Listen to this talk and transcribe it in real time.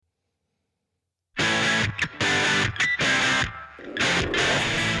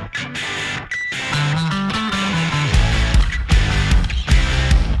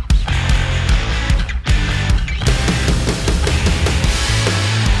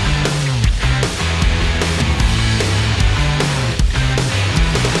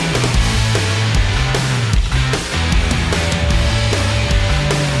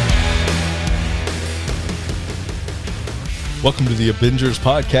Welcome to the Avengers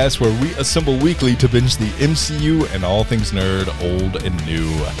podcast, where we assemble weekly to binge the MCU and all things nerd, old and new.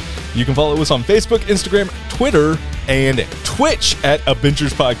 You can follow us on Facebook, Instagram, Twitter, and Twitch at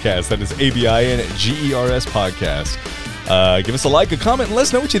Avengers Podcast. That is ABINGERS Podcast. Give us a like, a comment, and let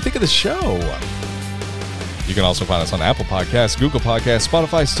us know what you think of the show. You can also find us on Apple Podcasts, Google Podcasts,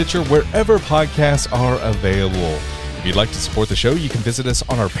 Spotify, Stitcher, wherever podcasts are available. If you'd like to support the show, you can visit us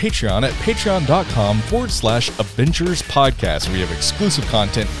on our Patreon at patreon.com/Avengers Podcast. We have exclusive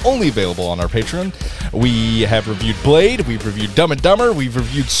content only available on our Patreon. We have reviewed Blade, we've reviewed Dumb and Dumber, we've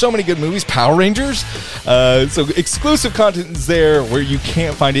reviewed so many good movies, Power Rangers. So exclusive content is there where you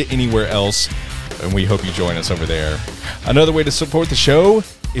can't find it anywhere else, and we hope you join us over there. Another way to support the show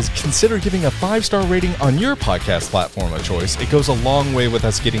is consider giving a 5-star rating on your podcast platform of choice. It goes a long way with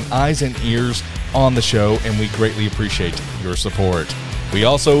us getting eyes and ears on the show, and we greatly appreciate your support. We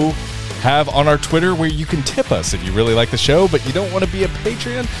also have on our Twitter where you can tip us if you really like the show, but you don't want to be a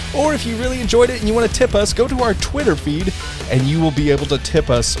Patreon, or if you really enjoyed it and you want to tip us, go to our Twitter feed, and you will be able to tip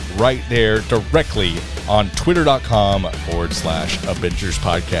us right there directly on twitter.com/Avengers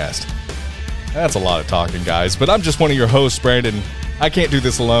Podcast. That's a lot of talking, guys, but I'm just one of your hosts, Brandon. I can't do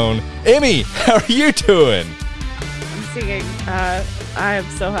this alone. Emmy, how are you doing? I'm singing, I am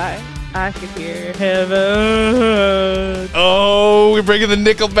so high, I can hear heaven. Oh, we're bringing the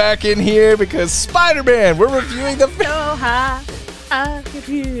nickel back in here because Spider-Man, we're reviewing the... So high, I can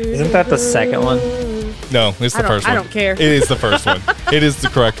hear Isn't that the second one? No, it's the first one. I don't care. It is the first one. It is the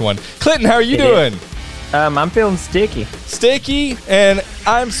correct one. Clinton, how are you doing? I'm feeling sticky. Sticky, and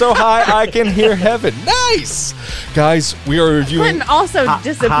I'm so high I can hear heaven. Nice! Guys, we are reviewing... Clinton also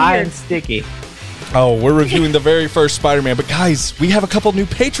disappeared. High and sticky. Oh, we're reviewing the very first Spider-Man. But guys, we have a couple new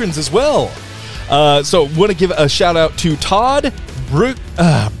patrons as well. So want to give a shout out to Todd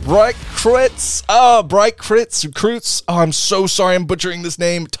Brightcritz. Brightcritz. Oh, I'm so sorry I'm butchering this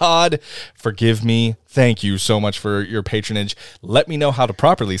name. Todd, forgive me. Thank you so much for your patronage. Let me know how to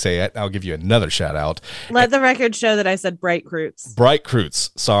properly say it, and I'll give you another shout out. Let the record show that I said Bright Croots. Bright Croots,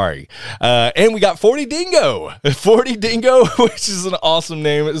 sorry. And we got 40 Dingo. 40 Dingo, which is an awesome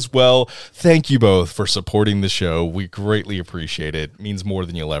name as well. Thank you both for supporting the show. We greatly appreciate it. It means more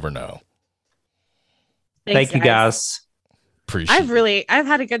than you'll ever know. Thank you, guys. Appreciate I've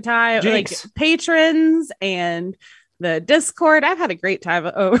had a good time. Jinx. Like patrons and the Discord. I've had a great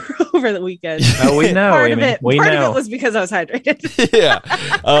time over the weekend. Oh, we know. Part of it of it was because I was hydrated. Yeah.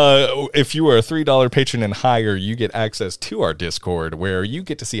 If you are a $3 patron and higher, you get access to our Discord where you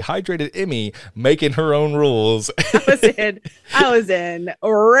get to see Hydrated Emmy making her own rules. I was in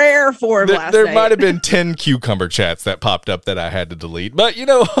rare form last There night. might have been 10 cucumber chats that popped up that I had to delete, but you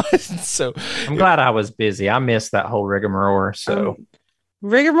know, so I'm glad I was busy. I missed that whole rigmarole. So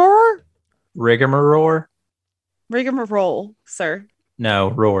Rigmarole? rigmarole? Sir. No,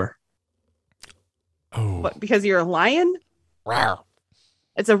 roar. Oh. What, because you're a lion? Wow.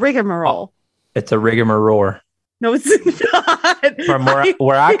 It's a rigmarole. It's a rigmarole. No, it's not. From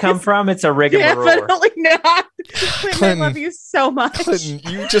where I come from, it's a rigmarole. Definitely not. Clinton, I love you so much. Clinton,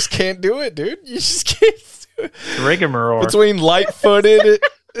 you just can't do it, dude. You just can't do it. Rigmarole. Between light-footed...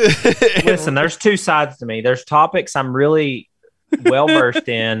 Listen, there's two sides to me. There's topics I'm really well versed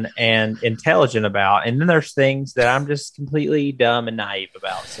in and intelligent about, and then there's things that I'm just completely dumb and naive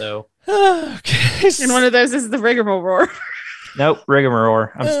about. So, okay. And one of those is the rigmarole. nope, rigmarole.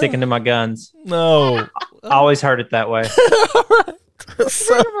 I'm sticking to my guns. No. I always heard it that way.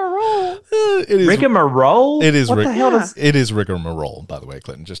 Rigmarole. It is Rigmarole? It is What the hell does... It is rigmarole, by the way,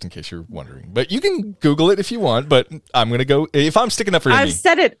 Clinton, just in case you're wondering. But you can Google it if you want, but I'm going to go... If I'm sticking up for I've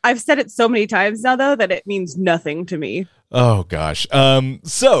Emmy... said it so many times now, though, that it means nothing to me. Oh, gosh.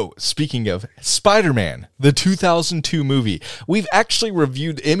 So, speaking of Spider-Man, the 2002 movie, we've actually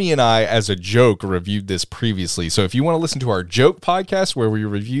reviewed, Emmy and I, as a joke, reviewed this previously. So if you want to listen to our joke podcast where we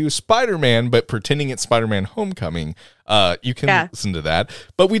review Spider-Man, but pretending it's Spider-Man Homecoming, you can listen to that.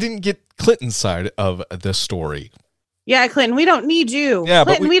 But we didn't get Clinton's side of the story. Yeah, Clinton, we don't need you. Yeah,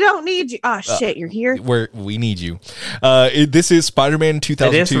 Clinton, we don't need you. Oh, shit, you're here. We need you. This is Spider-Man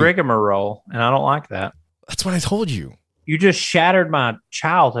 2002. It is rigmarole, and I don't like that. That's what I told you. You just shattered my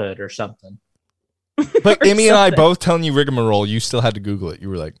childhood or something. But Emmy and I both telling you rigmarole, you still had to Google it. You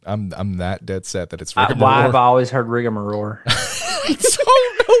were like, I'm that dead set that it's rigmarole. Why have I always heard rigmarole? I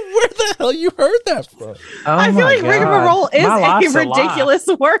don't know where the hell you heard that from. Oh I feel like rigmarole is a ridiculous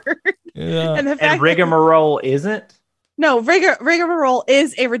word. Yeah. And rigmarole isn't? No, rigmarole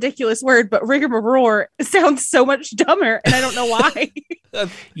is a ridiculous word, but rigmarole sounds so much dumber, and I don't know why.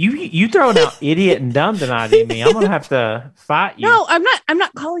 You throwing out idiot and dumb tonight, Amy. I'm gonna have to fight you. No, I'm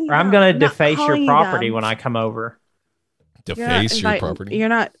not calling you. Or I'm dumb. gonna I'm not deface your calling you property dumb. when I come over. Deface your property. You're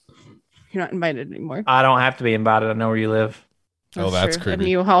not invited anymore. I don't have to be invited. I know where you live. That's true.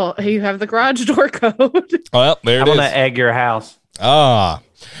 creepy. And you have the garage door code. Well, there it is. I'm gonna egg your house.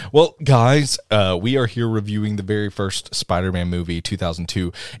 Well, guys, we are here reviewing the very first Spider-Man movie,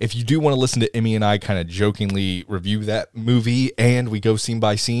 2002. If you do want to listen to Emmy and I kind of jokingly review that movie and we go scene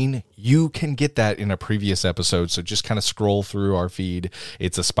by scene, you can get that in a previous episode. So just kind of scroll through our feed.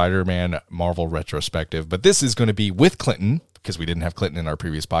 It's a Spider-Man Marvel retrospective. But this is going to be with Clinton, because we didn't have Clinton in our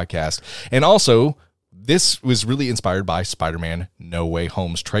previous podcast. And also, this was really inspired by Spider-Man No Way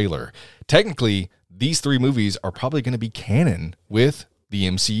Home's trailer. Technically, these three movies are probably going to be canon with the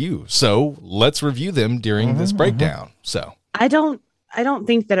MCU. So let's review them during this breakdown. So I don't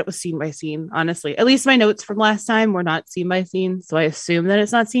think that it was scene by scene, honestly. At least my notes from last time were not scene by scene. So I assume that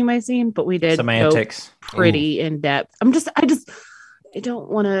it's not scene by scene, but we did semantics pretty in depth. I don't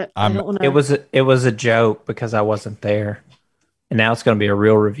want to. It was a joke because I wasn't there. And now it's going to be a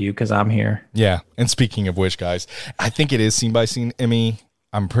real review because I'm here. Yeah. And speaking of which, guys, I think it is scene by scene, Emmy.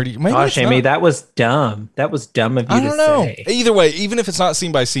 I'm pretty. Gosh, Amy, that was dumb. That was dumb of you to say. Either way, even if it's not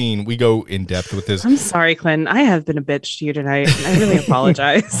scene by scene, we go in depth with this. I'm sorry, Clinton. I have been a bitch to you tonight. I really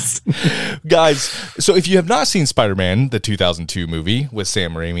apologize. Guys, so if you have not seen Spider-Man, the 2002 movie with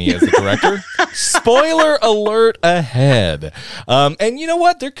Sam Raimi as the director, spoiler alert ahead. And you know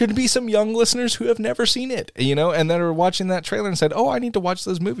what? There could be some young listeners who have never seen it, and that are watching that trailer and said, oh, I need to watch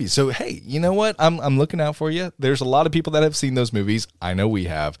those movies. So, hey, you know what? I'm looking out for you. There's a lot of people that have seen those movies. I know we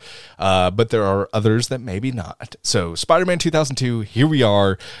have, but there are others that maybe not. So Spider-Man 2002, here we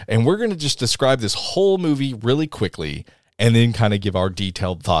are, and we're going to just describe this whole movie really quickly and then kind of give our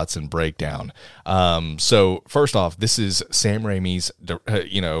detailed thoughts and breakdown. So first off, this is Sam Raimi's,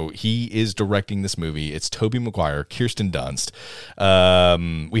 he is directing this movie. It's Tobey Maguire, Kirsten Dunst.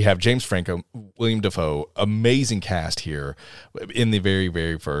 We have James Franco, William Dafoe, amazing cast here in the very,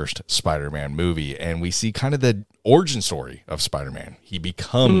 very first Spider-Man movie. And we see kind of the origin story of Spider-Man. He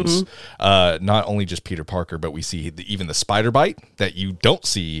becomes not only just Peter Parker, but we see even the spider bite that you don't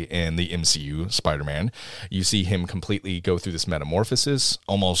see in the MCU Spider-Man. You see him completely go through this metamorphosis,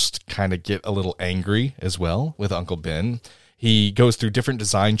 almost kind of get a little angry as well with Uncle Ben. He goes through different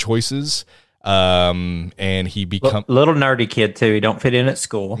design choices, and he becomes little nerdy kid too. He don't fit in at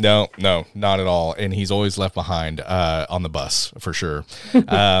school. No, not at all. And he's always left behind on the bus for sure.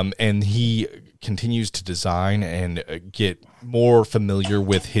 And he continues to design and get more familiar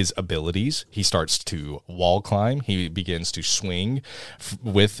with his abilities. He starts to wall climb. He begins to swing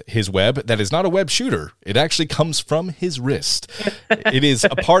with his web. That is not a web shooter. It actually comes from his wrist. It is a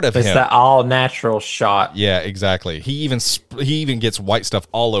part of him. It's the all natural shot. Yeah, exactly. He even gets white stuff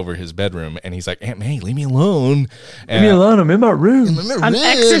all over his bedroom, and he's like, Aunt May, leave me alone. Leave me alone. I'm in my room. I'm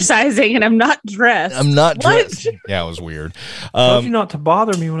exercising and I'm not dressed. I'm not dressed. Yeah, it was weird. Told you not to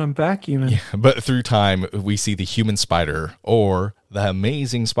bother me when I'm vacuuming. Yeah, but through time, we see the human spider, or the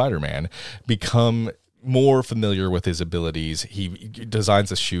amazing Spider-Man, become more familiar with his abilities. He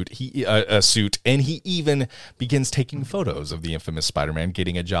designs a suit, and he even begins taking photos of the infamous Spider-Man,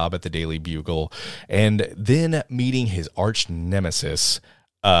 getting a job at the Daily Bugle, and then meeting his arch nemesis,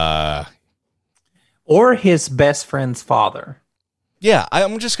 or his best friend's father. Yeah,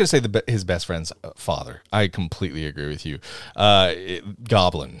 I'm just going to say his best friend's father. I completely agree with you.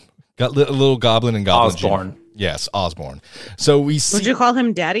 Goblin. Got a little Goblin and Goblin. Osborn. Yes, Osborn. So we see. Would you call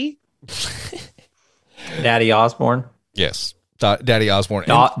him Daddy? Daddy Osborn? Yes. Daddy Osborn.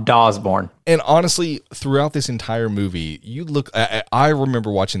 Dosborn. And honestly, throughout this entire movie, I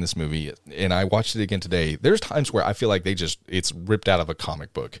remember watching this movie, and I watched it again today. There's times where I feel like it's ripped out of a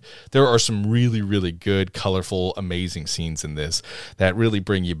comic book. There are some really, really good, colorful, amazing scenes in this that really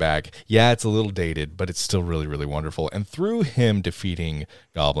bring you back. Yeah, it's a little dated, but it's still really, really wonderful. And through him defeating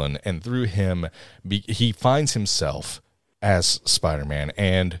Goblin, and through him, he finds himself as Spider-Man,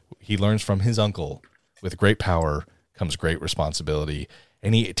 and he learns from his uncle, with great power comes great responsibility,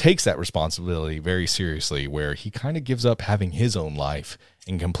 and he takes that responsibility very seriously, where he kind of gives up having his own life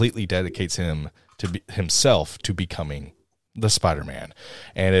and completely dedicates himself to becoming the Spider-Man.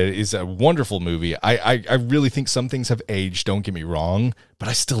 And it is a wonderful movie. I really think some things have aged, don't get me wrong, but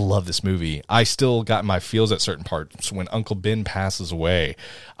I still love this movie. I still got my feels at certain parts. When Uncle Ben passes away,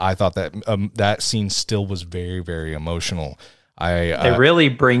 I thought that that scene still was very, very emotional. They really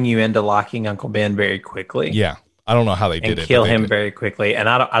bring you into liking Uncle Ben very quickly. Yeah. I don't know how they did it. And kill him very quickly. And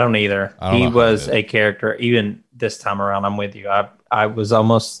I don't either. He was a character, even this time around, I'm with you. I was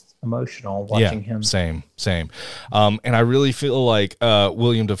almost emotional watching him. Same. And I really feel like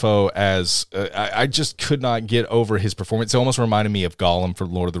William Dafoe as I just could not get over his performance. It almost reminded me of Gollum for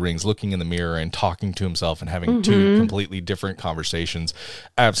Lord of the Rings, looking in the mirror and talking to himself and having two completely different conversations.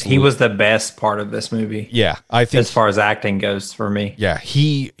 Absolutely, he was the best part of this movie. Yeah, I think as far as acting goes for me. Yeah,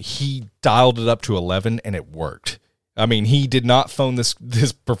 he dialed it up to 11 and it worked. I mean, he did not phone this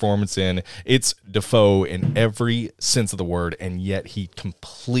performance in. It's Dafoe in every sense of the word, and yet he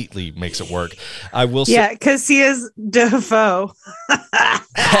completely makes it work. I will say, yeah, because he is Dafoe.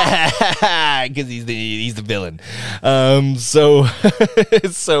 Because he's the villain. So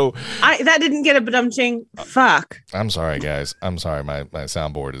that didn't get a badum-ching. Fuck. I'm sorry, guys. I'm sorry. My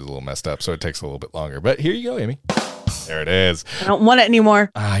soundboard is a little messed up, so it takes a little bit longer. But here you go, Amy. There it is. I don't want it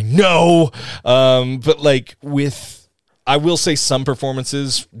anymore. I know. But like I will say some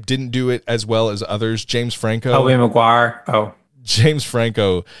performances didn't do it as well as others. James Franco. Tobey Maguire. Oh. James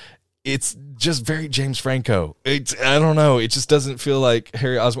Franco. It's just very James Franco. I don't know. It just doesn't feel like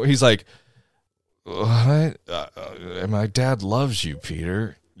Harry Osborn. He's like, what? My dad loves you,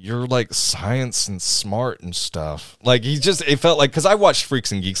 Peter. You're like science and smart and stuff. Like it felt like, because I watched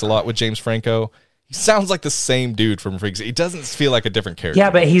Freaks and Geeks a lot with James Franco. He sounds like the same dude from Freaks. He doesn't feel like a different character. Yeah,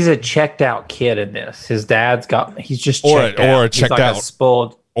 but he's a checked out kid in this. His dad's he's just checked out. Or a checked out,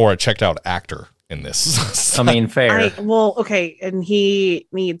 spoiled. Or a checked out actor in this. I mean, fair. Okay, and he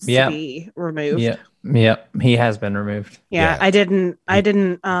needs to be removed. Yeah, he has been removed. Yeah, I didn't. He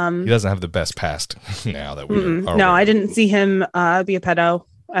doesn't have the best past now that we are. No, I didn't see him be a pedo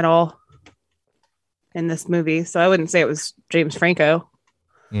at all in this movie, so I wouldn't say it was James Franco.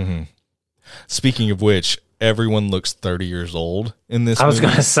 Mm-hmm. Speaking of which, everyone looks 30 years old in this I was movie,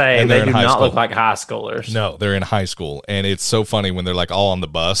 going to say, they do not look like high schoolers. No, they're in high school. And it's so funny when they're like all on the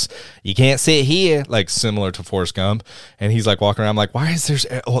bus. You can't sit here, like similar to Forrest Gump. And he's like walking around like, why is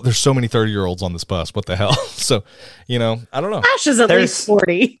there's so many 30-year-olds on this bus? What the hell? So, I don't know. Ash is at least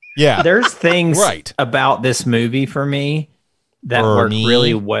 40. Yeah. There's things about this movie for me that work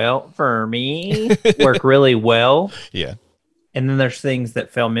really well. For me, work really well. Yeah. And then there's things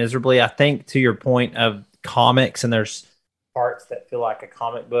that fail miserably. I think to your point of comics, and there's parts that feel like a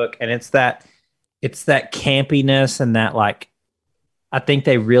comic book, and it's that campiness and that, like, I think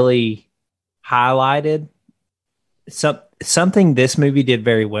they really highlighted something this movie did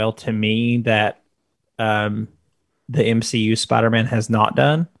very well to me that the MCU Spider-Man has not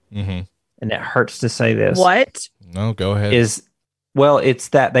done. Mm-hmm. And it hurts to say this. What? No, go ahead. It's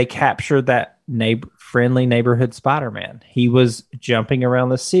that they captured that friendly neighborhood Spider-Man. He was jumping around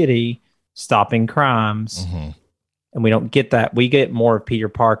the city, stopping crimes, and we don't get that. We get more of Peter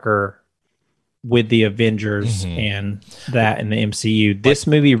Parker with the Avengers and that in the MCU. This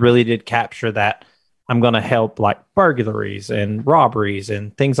movie really did capture that. I'm going to help like burglaries and robberies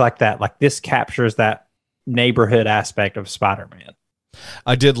and things like that. Like this captures that neighborhood aspect of Spider-Man.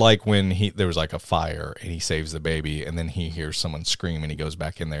 I did like when there was like a fire and he saves the baby and then he hears someone scream and he goes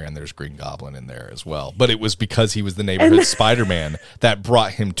back in there and there's Green Goblin in there as well. But it was because he was the neighborhood Spider-Man that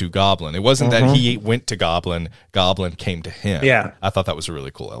brought him to Goblin. It wasn't that he went to Goblin came to him. Yeah. I thought that was a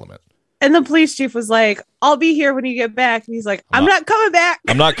really cool element. And the police chief was like, I'll be here when you get back. And he's like, I'm not coming back.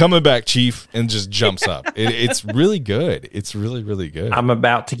 I'm not coming back, chief. And just jumps up. It's really good. It's really, really good. I'm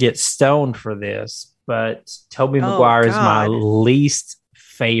about to get stoned for this, but Tobey Maguire is my least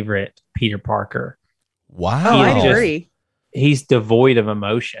favorite Peter Parker. Wow. Oh, I agree. He's devoid of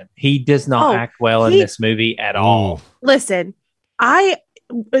emotion. He does not act well in this movie at all. Listen,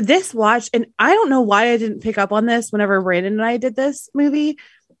 this watch, and I don't know why I didn't pick up on this whenever Brandon and I did this movie.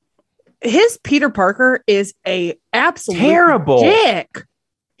 His Peter Parker is a absolute terrible dick.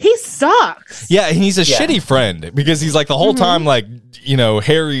 He sucks. Yeah, and he's a shitty friend because he's like the whole time, like,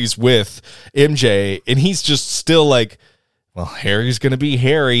 Harry's with MJ, and he's just still like, well, Harry's gonna be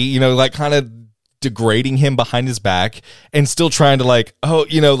Harry, like kind of degrading him behind his back and still trying to like,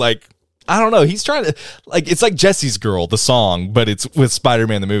 like, I don't know. He's trying to like, it's like Jesse's Girl, the song, but it's with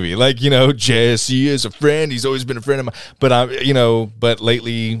Spider-Man, the movie. Like, Jesse is a friend. He's always been a friend of mine. But but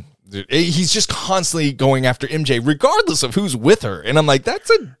lately he's just constantly going after MJ, regardless of who's with her. And I'm like, that's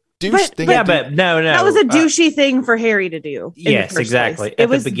a douche thing. Yeah, but no. That was a douchey thing for Harry to do. Yes, exactly. At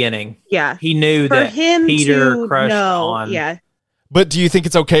the beginning. Yeah. He knew for that him Peter crushed on. Yeah. But do you think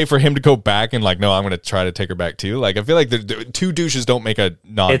it's okay for him to go back and like, no, I'm going to try to take her back too? Like, I feel like the two douches don't make a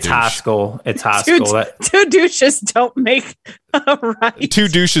non-douche. It's high school. It's high school. Two douches don't make a right. Two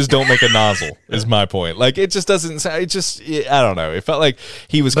douches don't make a nozzle is my point. Like, it just doesn't, I don't know. It felt like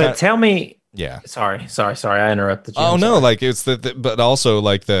he was But tell me, Yeah. Sorry. I interrupted you. Oh I'm no, sorry. like it's but also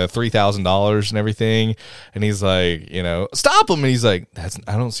like the $3,000 and everything, and he's like, stop him, and he's like,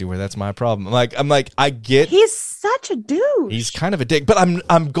 I don't see where that's my problem. I'm like, I get He's such a douche. he's kind of a dick, but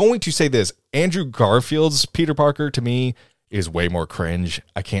I'm going to say this: Andrew Garfield's Peter Parker to me is way more cringe.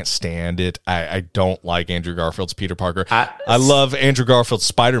 I can't stand it. I don't like Andrew Garfield's Peter Parker. I love Andrew Garfield's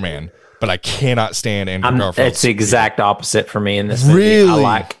Spider-Man, but I cannot stand Andrew Garfield. It's the exact opposite for me in this movie.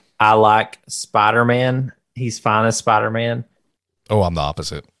 Really? I like Spider-Man. He's fine as Spider-Man. Oh, I'm the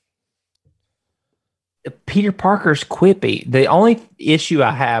opposite. Peter Parker's quippy. The only issue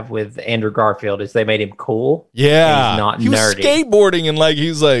I have with Andrew Garfield is they made him cool. Yeah. He's not he was nerdy. skateboarding and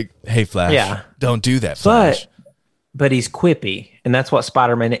he's like, hey, Flash, don't do that, Flash. But he's quippy, and that's what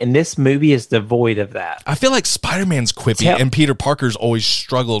Spider-Man. And this movie is devoid of that. I feel like Spider-Man's quippy, and Peter Parker's always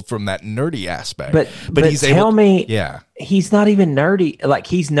struggled from that nerdy aspect. But he's he's not even nerdy. Like,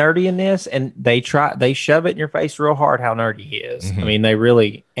 he's nerdy in this, and they shove it in your face real hard how nerdy he is. Mm-hmm. I mean, they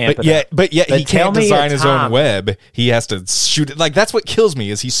really amp it up. But he can't design his own web. He has to shoot it. Like, that's what kills me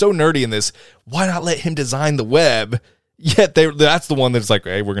is he's so nerdy in this. Why not let him design the web? Yet that's the one that's like,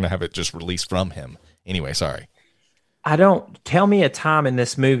 hey, we're gonna have it just released from him. Anyway, sorry. Tell me a time in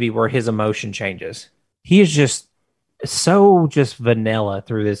this movie where his emotion changes. He is just vanilla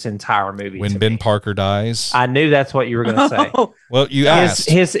through this entire movie. When Ben Parker dies, I knew that's what you were going to say. Well, you asked.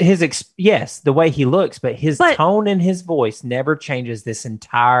 Yes, the way he looks, but his tone and his voice never changes this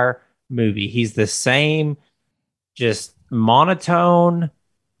entire movie. He's the same, just monotone,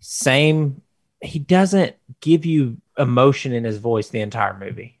 same. He doesn't give you emotion in his voice the entire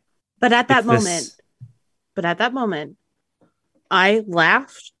movie. But at that moment, I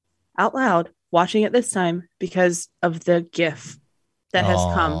laughed out loud watching it this time because of the GIF that has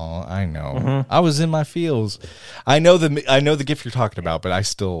come. I know. Mm-hmm. I was in my feels. I know the GIF you're talking about, but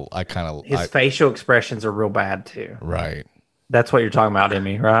his facial expressions are real bad too. Right. That's what you're talking about,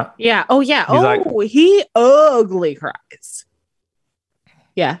 Emmy, right? Yeah. Oh yeah. He ugly cries.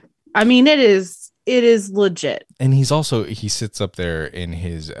 Yeah. I mean, it is legit. And he sits up there in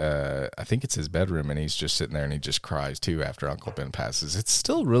his I think it's his bedroom, and he's just sitting there and he just cries too after Uncle Ben passes. It's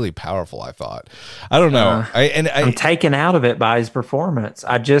still really powerful, I thought. I don't know. I'm taken out of it by his performance.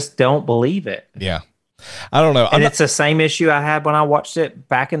 I just don't believe it. Yeah. I don't know. And it's the same issue I had when I watched it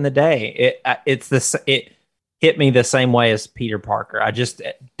back in the day. It hit me the same way as Peter Parker. I just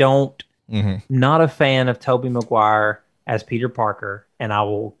don't not a fan of Tobey Maguire as Peter Parker, and I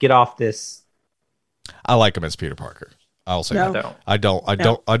will get off this. I like him as Peter Parker. I'll say that. I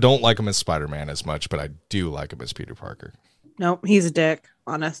don't like him as Spider-Man as much, but I do like him as Peter Parker. No, he's a dick,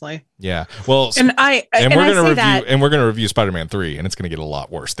 honestly. Yeah. Well, we're gonna review Spider-Man 3, and it's gonna get a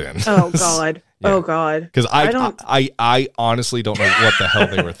lot worse then. Oh God. Yeah. Oh God. Because I honestly don't know what the hell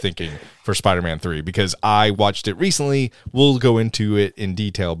they were thinking for Spider-Man 3, because I watched it recently. We'll go into it in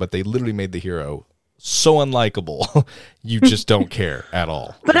detail, but they literally made the hero so unlikable, you just don't care at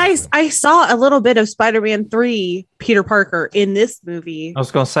all. But I saw a little bit of Spider-Man 3 Peter Parker in this movie. I was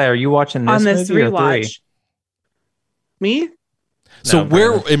going to say, are you watching this movie rewatch? Or 3? Me? So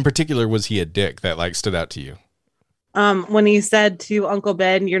where in particular was he a dick that stood out to you? When he said to Uncle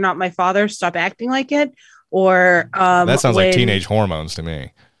Ben, "You're not my father, stop acting like it," or that sounds like teenage hormones to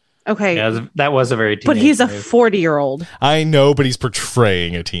me. Okay. Yeah, that was a very teenage But he's a move. 40-year-old. I know, but he's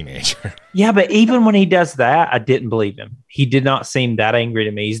portraying a teenager. Yeah, but even when he does that, I didn't believe him. He did not seem that angry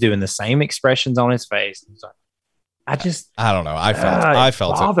to me. He's doing the same expressions on his face. I don't know. I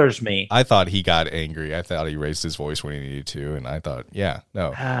felt it bothers me. I thought he got angry. I thought he raised his voice when he needed to, and I thought,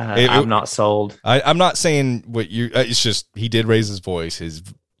 I'm not sold. I'm not saying what you. It's just he did raise his voice. His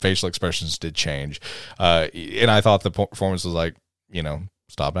facial expressions did change, and I thought the performance was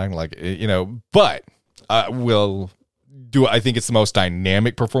stop acting like But do I think it's the most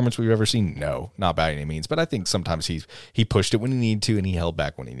dynamic performance we've ever seen? No, not by any means. But I think sometimes he pushed it when he needed to, and he held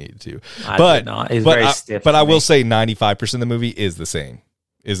back when he needed to. I did not. It's very stiff. But I will say 95% of the movie is the same.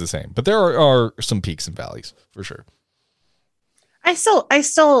 But there are some peaks and valleys for sure. I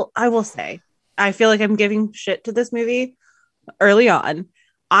will say, I feel like I'm giving shit to this movie early on.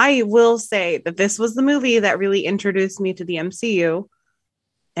 I will say that this was the movie that really introduced me to the MCU,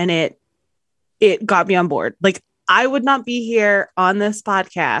 and it got me on board. Like, I would not be here on this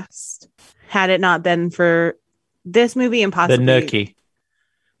podcast had it not been for this movie and possibly the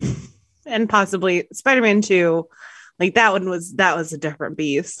Nookie and possibly Spider-Man 2. Like, that was a different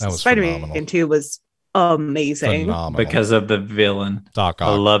beast. That was Spider-Man phenomenal. 2 was amazing. Phenomenal. because of the villain. Doc I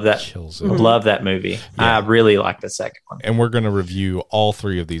Ock love that. kills it. Love that movie. Yeah. I really like the second one. And we're going to review all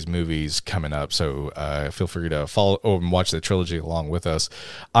 3 of these movies coming up. So feel free to follow and watch the trilogy along with us.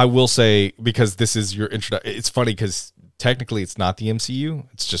 I will say, because this is your introduction, it's funny because technically it's not the MCU.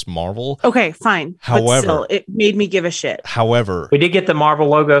 It's just Marvel. Okay, fine. However, but still, it made me give a shit. However, We did get the Marvel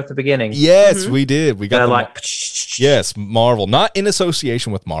logo at the beginning. yes, we did. We got They're the like, yes, Marvel, not in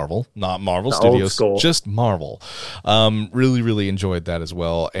association with Marvel, not Marvel The old Studios, school. just Marvel. Really enjoyed that as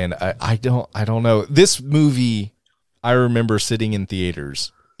well. And I don't know. This movie, I remember sitting in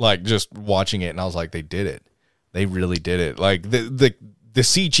theaters, like just watching it, and I was like, they did it. They really did it. Like the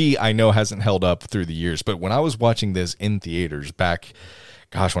CG I know hasn't held up through the years, but when I was watching this in theaters back,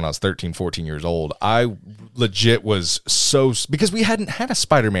 gosh, when I was 13, 14 years old, I legit was so, because we hadn't had a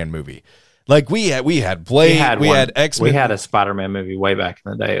Spider-Man movie. Like we had Blade, we had X-Men. We had a Spider-Man movie way back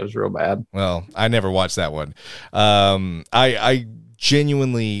in the day. It was real bad. Well, I never watched that one. I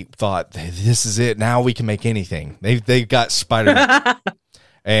genuinely thought, this is it. Now we can make anything. They got Spider-Man.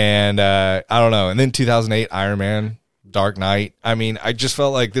 And I don't know. And then 2008, Iron Man, Dark Knight. I mean, I just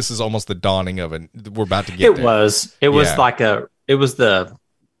felt like this is almost the dawning of it. We're about to get there. It was Yeah.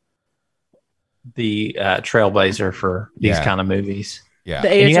 the trailblazer for these Yeah. kind of movies. Yeah. The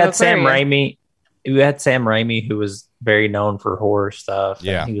And you age had of Sam Aquaria. Raimi. You had Sam Raimi, who was very known for horror stuff. and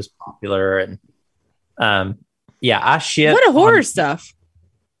Yeah. he was popular, and I shit. What a horror on- stuff.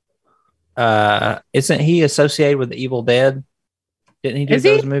 Isn't he associated with the Evil Dead? Didn't he do Is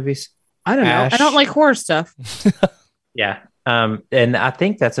he? those movies? I don't know. Ash. I don't like horror stuff. Yeah. And I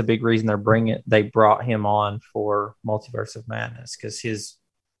think that's a big reason they brought him on for Multiverse of Madness, because he's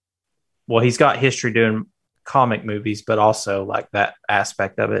got history doing comic movies, but also like that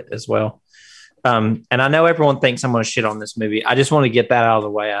aspect of it as well. And I know everyone thinks I'm going to shit on this movie. I just want to get that out of the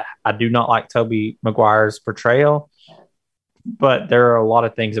way. I do not like Tobey Maguire's portrayal, but there are a lot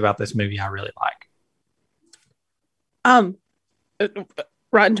of things about this movie I really like.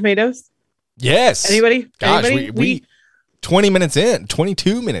 Rotten Tomatoes. Yes. Anybody? Gosh, Anybody? we 20 minutes in,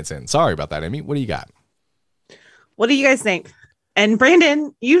 22 minutes in. Sorry about that, Amy. What do you got? What do you guys think? And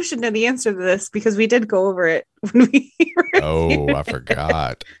Brandon, you should know the answer to this because we did go over it when we Oh, I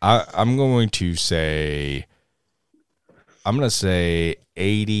forgot. I'm going to say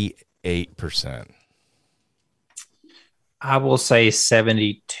 88%. I will say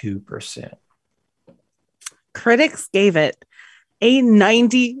 72%. Critics gave it a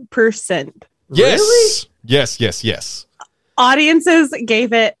 90%. Yes. Really? Yes. Audiences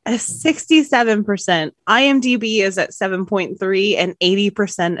gave it a 67%. IMDb is at 7.3 and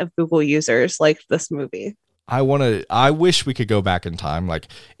 80% of Google users liked this movie. I wish we could go back in time, like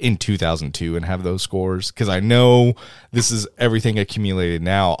in 2002, and have those scores, because I know this is everything accumulated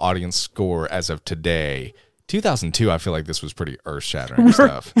now, audience score as of today. 2002, I feel like this was pretty earth-shattering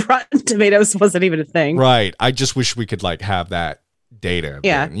stuff. Rotten Tomatoes wasn't even a thing. Right. I just wish we could like have that data.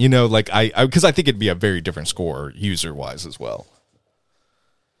 Yeah. You know, like because I think it'd be a very different score user-wise as well.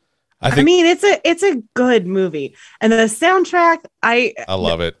 I mean, it's a good movie, and the soundtrack. I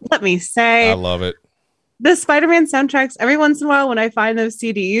love it. Let me say, I love it. the Spider-Man soundtracks. Every once in a while, when I find those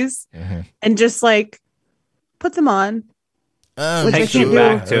CDs and just like put them on, Which Takes I you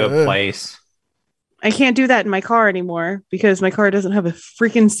can't back do. to a place. I can't do that in my car anymore because my car doesn't have a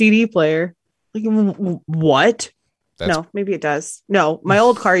freaking CD player. Like, what? No, maybe it does. No, my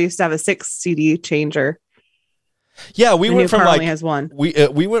old car used to have a 6 CD changer. Yeah, we The went new from car like only has one.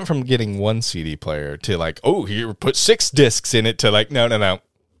 we went from getting one CD player to like, oh, here, put 6 discs in it, to like, no.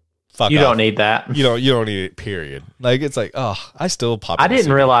 Fuck You off. don't need that. You don't need it, period. Like, it's like, oh, I still pop I in a didn't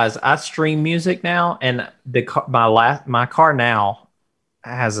CD. realize I stream music now, and my car now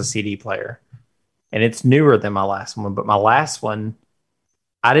has a CD player, and it's newer than my last one. But my last one,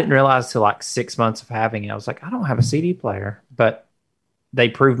 I didn't realize till like 6 months of having it. I was like, I don't have a CD player, but they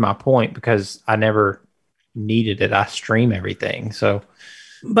proved my point because I never needed it. I stream everything, so.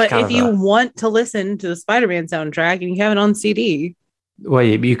 But kind if of you a- want to listen to the Spider-Man soundtrack and you have it on CD, Well,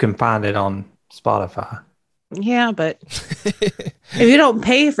 you can find it on Spotify. yeah, but if you don't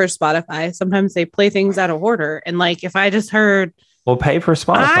pay for Spotify, sometimes they play things out of order. And like, if I just heard, Well, pay for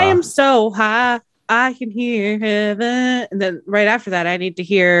Spotify. I am so high, I can hear heaven. And then right after that, I need to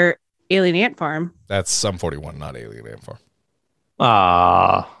hear Alien Ant Farm. That's Sum 41, not Alien Ant Farm.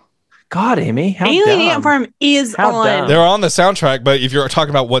 God, Amy, how Alien dumb. Ant Farm is How on. dumb. They're on the soundtrack, but if you're talking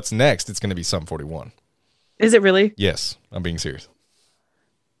about what's next, it's going to be Sum 41. Is it really? Yes, I'm being serious.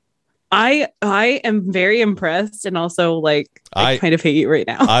 I am very impressed, and also like I I- kind of hate you right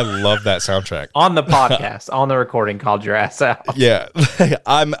now. I love that soundtrack. On the podcast, on the recording, called your ass out. Yeah,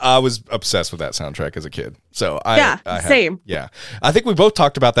 I was obsessed with that soundtrack as a kid. So Same. Yeah, I think we both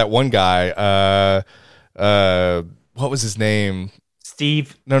talked about that one guy. What was his name?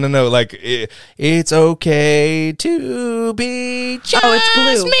 Steve. No. Like it's okay to be just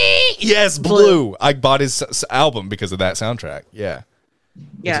it's Blue. me. Yes, Blue. I bought his album because of that soundtrack. Yeah.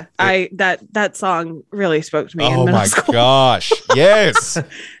 Yeah, that song really spoke to me in Oh middle my school. gosh. Yes. No,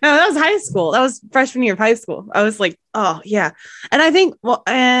 that was high school. That was freshman year of high school. I was like, oh yeah. And I think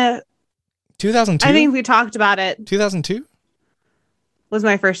 2002. I think we talked about it. 2002. Was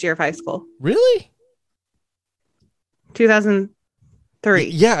my first year of high school. Really? 2003.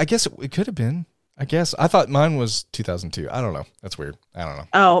 Yeah, I guess it could have been. I guess I thought mine was 2002. I don't know. That's weird. I don't know.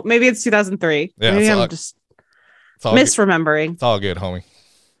 Oh, maybe it's 2003. Yeah, maybe it's I'm all- just It's all good. misremembering. It's all good, homie.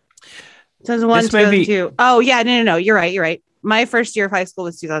 2001, This may be- 2002. Oh yeah, no. You're right. My first year of high school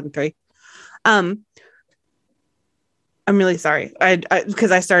was 2003. I'm really sorry. I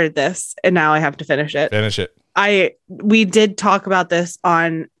because I started this and now I have to finish it. Finish it. We did talk about this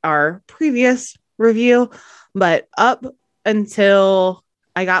on our previous review, but up until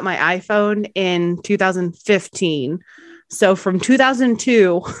I got my iPhone in 2015. So from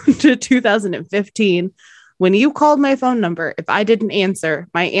 2002 to 2015, when you called my phone number, if I didn't answer,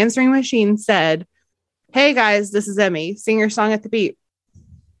 my answering machine said, "Hey guys, this is Emmy. Sing your song at the beat."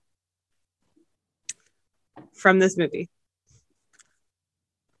 From this movie.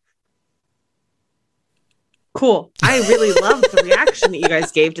 Cool. I really loved the reaction that you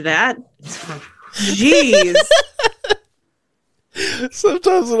guys gave to that. Jeez.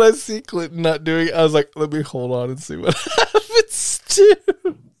 Sometimes when I see Clinton not doing it, I was like, let me hold on and see what happens too.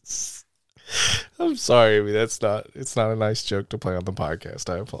 I'm sorry. I mean, it's not a nice joke to play on the podcast.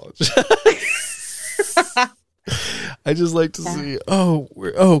 I apologize. I just like to see,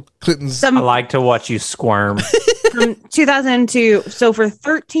 Clinton's. I like to watch you squirm. From 2002. So for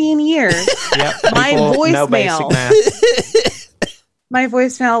 13 years, Yep. My People know voicemail. basic math. my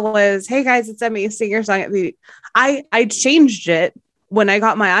voicemail was, "Hey guys, it's Emmy. Sing your song at the beat." I changed it when I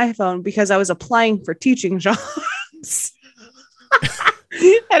got my iPhone because I was applying for teaching jobs.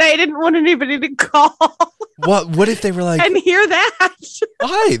 And I didn't want anybody to call What if they were like, and hear that.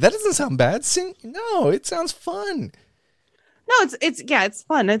 hi, that doesn't sound bad. Sing. No, it sounds fun. No, it's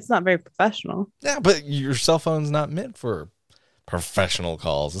fun. It's not very professional. Yeah, but your cell phone's not meant for professional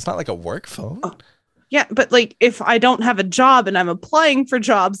calls. It's not like a work phone. Oh. Yeah, but like if I don't have a job and I'm applying for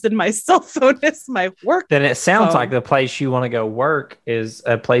jobs, then my cell phone is my work. Then it sounds phone. like the place you want to go work is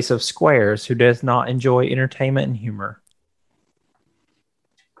a place of squares who does not enjoy entertainment and humor.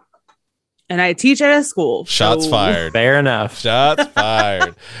 And I teach at a school. Shots fired. Fair enough. Shots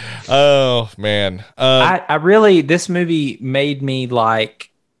fired. Oh man. I really, this movie made me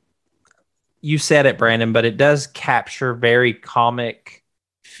like, you said it, Brandon, but it does capture very comic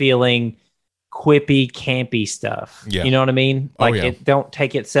feeling, quippy, campy stuff. Yeah. You know what I mean? Oh, Like yeah. it don't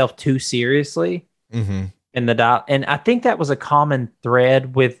take itself too seriously. Mm-hmm. And I think that was a common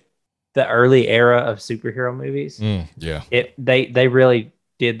thread with the early era of superhero movies. Yeah. They really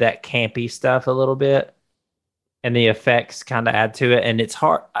did that campy stuff a little bit, and the effects kind of add to it. And it's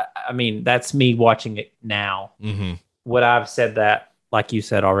hard. I mean, that's me watching it now. Mm-hmm. Would I've said that, like you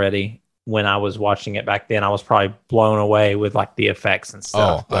said already, when I was watching it back then, I was probably blown away with like the effects and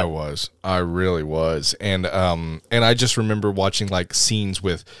stuff. Oh, I really was. And I just remember watching like scenes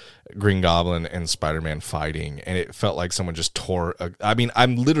with Green Goblin and Spider-Man fighting, and it felt like someone just tore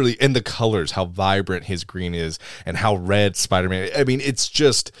I'm literally in the colors, how vibrant his green is and how red Spider-Man. I mean, it's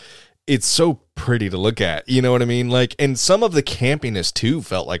so pretty to look at, you know what I mean? Like, and some of the campiness too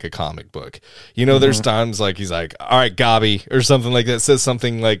felt like a comic book. You know, there's times like he's like, "All right, Gobby," or something like that, says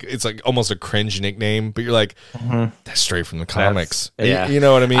something like it's like almost a cringe nickname, but you're like, that's straight from the comics. yeah. You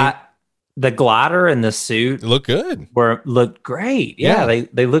know what I mean? The glider and the suit It looked good. looked great. Yeah. Yeah,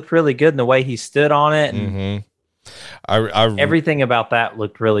 they looked really good, and the way he stood on it, and Mm-hmm. everything about that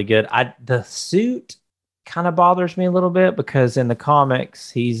looked really good. The suit kind of bothers me a little bit because in the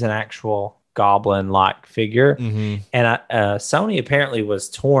comics he's an actual goblin-like figure, Mm-hmm. and Sony apparently was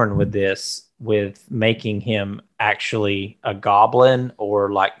torn with this, with making him actually a goblin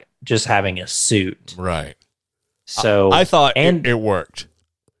or like just having a suit. Right. So I thought and it worked.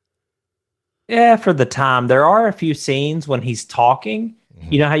 yeah, for the time, there are a few scenes when he's talking.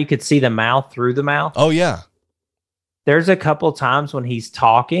 You know how you could see the mouth through the mouth? Oh yeah. There's a couple times when he's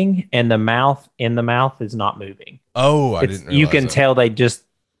talking and the mouth in the mouth is not moving. Oh, I didn't realize You can that. tell they just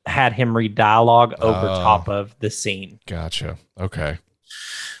had him read dialogue over Oh. top of the scene. Gotcha. Okay.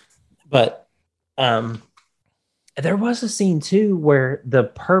 But there was a scene too where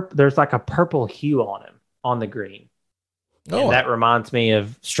there's like a purple hue on him on the green. Oh, And that reminds me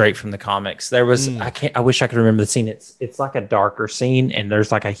of straight from the comics. There was I wish I could remember the scene. It's like a darker scene, and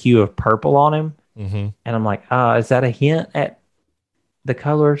there's like a hue of purple on him. mm-hmm. And I'm like, is that a hint at the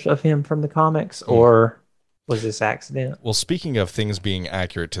colors of him from the comics, or was this accident? Well, speaking of things being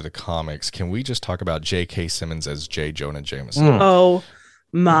accurate to the comics, can we just talk about J.K. Simmons as J. Jonah Jameson? Oh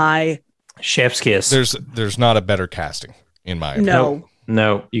my! Chef's kiss. There's not a better casting in my opinion.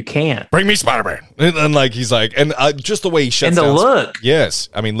 No, you can't. Bring me Spider-Man. And like, he's like, and just the way he shuts down. And the look. Yes.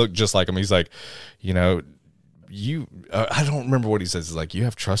 I mean, look just like him. He's like, you know, I don't remember what he says. He's like, you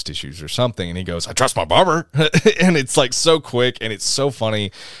have trust issues or something. And he goes, I trust my barber. And it's like so quick and it's so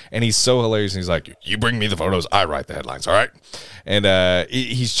funny. And he's so hilarious. And he's like, you bring me the photos, I write the headlines. All right. And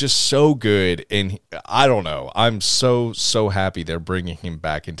he's just so good. And I don't know. I'm so happy they're bringing him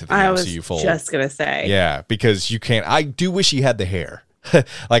back into the MCU fold. Just going to say. Yeah, because you can't. I do wish he had the hair.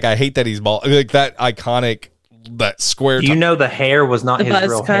 Like, I hate that he's bald. Like, that iconic, that square. You know, the hair was not his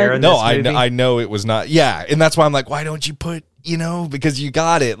real hair. In no, this movie? I know it was not. Yeah, and that's why I'm like, why don't you put? You know, because you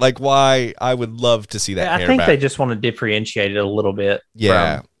got it. Like, why? I would love to see that. I hair think back. they just want to differentiate it a little bit.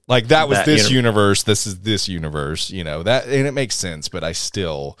 Yeah, like that was this universe. This is this universe. You know that, and it makes sense. But I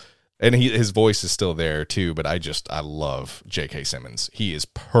still. And his voice is still there too, but I love J.K. Simmons. He is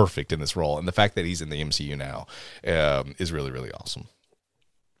perfect in this role, and the fact that he's in the MCU now is really, really awesome.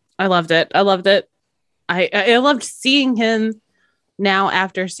 I loved it. I loved seeing him now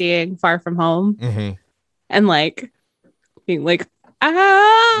after seeing Far From Home, and like being like,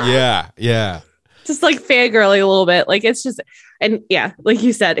 yeah, just like fangirling a little bit. Like it's just, and yeah, like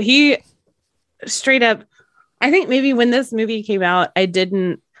you said, he straight up. I think maybe when this movie came out, I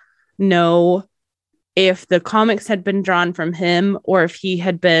didn't know if the comics had been drawn from him or if he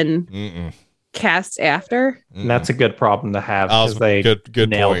had been cast after. And that's a good problem to have because they good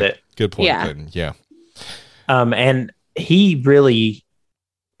nailed point. it. Good point. Yeah. And he really,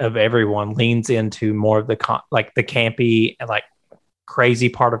 of everyone, leans into more of the the campy and like crazy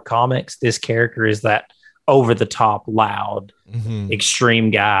part of comics. This character is that over the top, loud,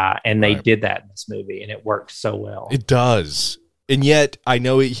 extreme guy, and they did that in this movie, and it worked so well. It does. And yet, I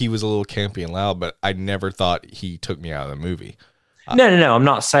know he was a little campy and loud, but I never thought he took me out of the movie. No. I'm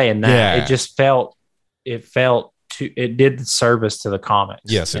not saying that. Yeah. It just it did the service to the comics.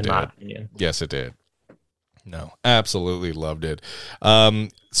 Yes, it in did. my opinion. Yes, it did. No, absolutely loved it.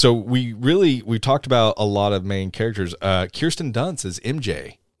 So we talked about a lot of main characters. Kirsten Dunst is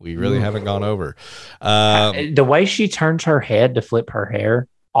MJ. We really haven't gone over. The way she turns her head to flip her hair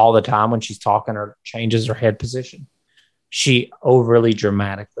all the time when she's talking or changes her head position. She overly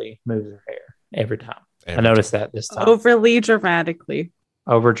dramatically moves her hair every time. I noticed that this time. Overly dramatically.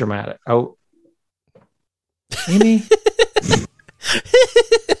 Over dramatic. Oh, Amy.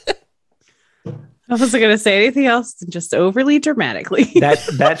 I wasn't going to say anything else than just overly dramatically.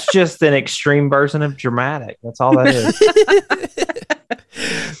 That's just an extreme version of dramatic. That's all that is.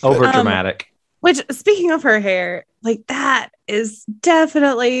 Over dramatic. Which, speaking of her hair, like that is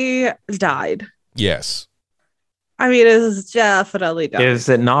definitely dyed. Yes. I mean, it is definitely dyed. Is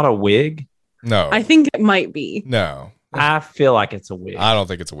it not a wig? No. I think it might be. No. I feel like it's a wig. I don't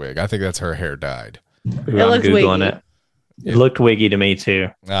think it's a wig. I think that's her hair dyed. Ooh, I'm Googling it. It looked wiggy to me too.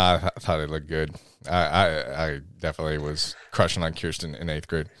 I thought it looked good. I definitely was crushing on Kirsten in 8th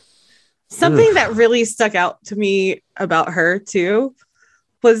grade. Something that really stuck out to me about her too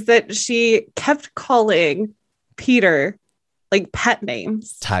was that she kept calling Peter like pet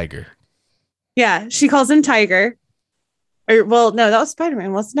names. Tiger. Yeah, she calls him Tiger. No, that was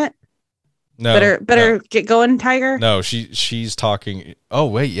Spider-Man, wasn't it? No. Better get going, Tiger. No, she's talking. Oh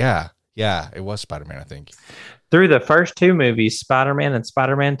wait, yeah, it was Spider-Man, I think. Through the first two movies, Spider-Man and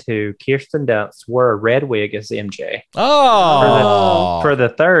Spider-Man 2, Kirsten Dunst wore a red wig as MJ. Oh. For the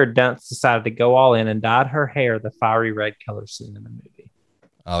third, Dunst decided to go all in and dyed her hair the fiery red color seen in the movie.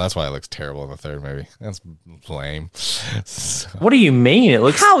 Oh, that's why it looks terrible in the third movie. That's lame. What do you mean? It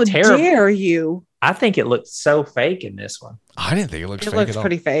looks How terrible. dare you? I think it looks so fake in this one. I didn't think it looked fake looks at all.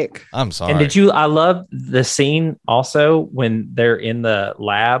 pretty fake. I'm sorry. And I love the scene also when they're in the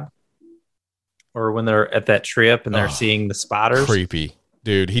lab or when they're at that trip and they're seeing the spiders. Creepy.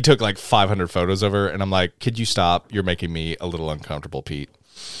 Dude, he took like 500 photos of her and I'm like, could you stop? You're making me a little uncomfortable, Pete.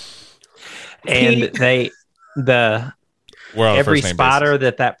 And every spider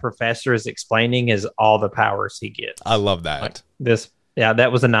basis. that professor is explaining is all the powers he gets. I love that.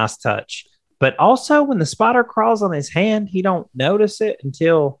 That was a nice touch. But also when the spider crawls on his hand, he don't notice it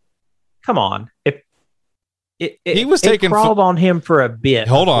until, come on. He was taking crawled on him for a bit.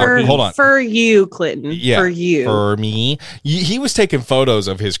 Hold on. For you, Clinton. Yeah, for you. For me. He was taking photos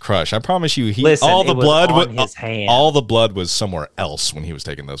of his crush. I promise you, Listen, all the blood was on his hand. All the blood was somewhere else when he was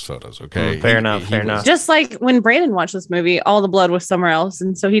taking those photos, okay? Fair enough. Just like when Brandon watched this movie, all the blood was somewhere else,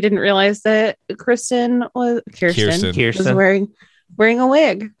 and so he didn't realize that Kirsten was wearing a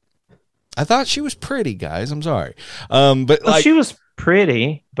wig. I thought she was pretty, guys. I'm sorry. But well, she was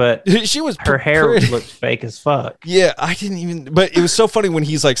pretty, but she was her hair pretty. looked fake as fuck. Yeah, I didn't even. But it was so funny when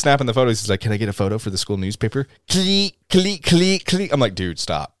he's like snapping the photos. He's like, "Can I get a photo for the school newspaper?" Click, click, click, click. I'm like, dude,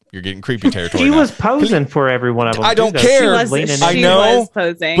 stop. You're getting creepy territory. She was posing for every one of them. I don't care. I know,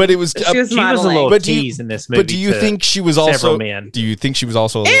 posing. But it was. She was a little tease in this movie. But do you think she was also? Men. Do you think she was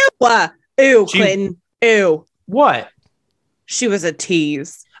also? Ew, Clinton. Ew. What? She was a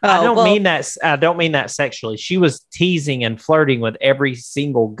tease. I don't mean that. I don't mean that sexually. She was teasing and flirting with every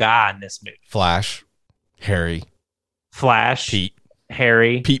single guy in this movie. Flash, Harry, Pete,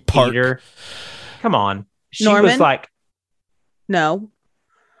 Harry, Peter. Come on, she Norman? was like, no.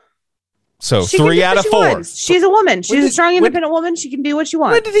 So 3 out of 4. She's a woman. She's a strong, independent woman. She can do what she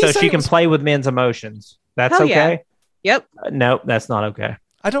wants. So she can play with men's emotions. That's Hell okay. Yeah. Yep. No, that's not okay.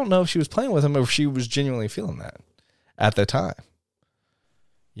 I don't know if she was playing with him or if she was genuinely feeling that at the time.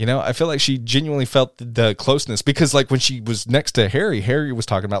 You know, I feel like she genuinely felt the closeness because, like, when she was next to Harry, Harry was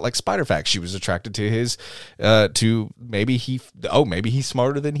talking about like spider facts. She was attracted to his, maybe he's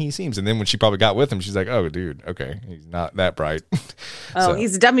smarter than he seems. And then when she probably got with him, she's like, oh, dude, okay, he's not that bright.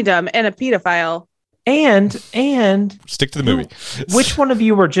 He's a dummy dumb and a pedophile. And stick to the movie. Which one of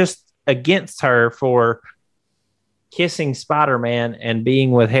you were just against her for kissing Spider-Man and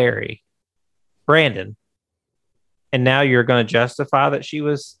being with Harry? Brandon. And now you're going to justify that she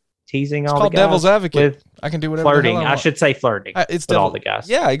was teasing all the guys. It's called devil's advocate. I can do whatever. Flirting. I should say flirting. It's with all the guys.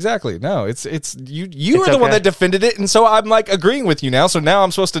 Yeah, exactly. No, it's you. You are the one that defended it, and so I'm like agreeing with you now. So now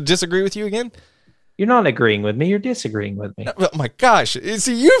I'm supposed to disagree with you again. You're not agreeing with me. You're disagreeing with me. Oh my gosh!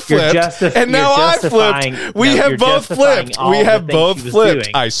 See, you flipped, and now I flipped. We have both flipped. We have both flipped.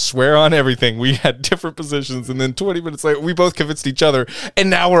 I swear on everything. We had different positions, and then 20 minutes later, we both convinced each other, and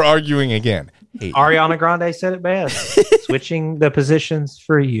now we're arguing again. Hey. Ariana Grande said it best. Switching the positions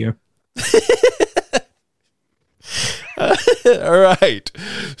for you. All right.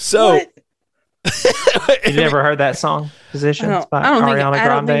 So you never heard that song, Positions by Ariana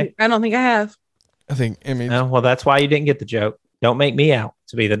Grande? I don't think I have. I think, no, well, that's why you didn't get the joke. Don't make me out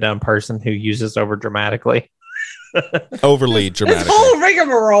to be the dumb person who uses over dramatically. Overly dramatic. This whole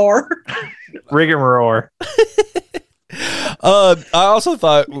rigmarole. I also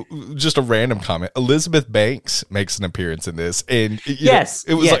thought, just a random comment, Elizabeth Banks makes an appearance in this, and yes,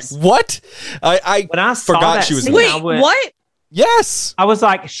 it was like, what? I when I forgot she was in it. Wait, what? Yes, I was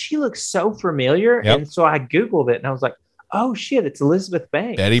like, she looks so familiar, and so I googled it, and I was like, oh shit, it's Elizabeth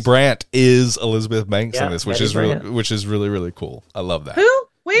Banks. Betty Brant is Elizabeth Banks in this, which is really really cool. I love that. Who?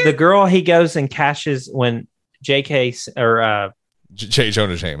 Where? The girl he goes and cashes when J.K. or J.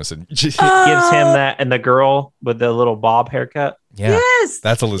 Jonah Jameson gives him that, and the girl with the little bob haircut. Yeah, yes,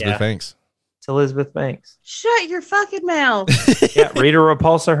 that's Elizabeth Banks. It's Elizabeth Banks. Shut your fucking mouth. Yeah, Rita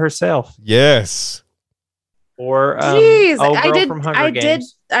Repulsa herself. Yes. Or from Hunger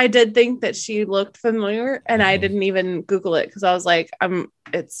Games. I did think that she looked familiar, and I didn't even Google it because I was like,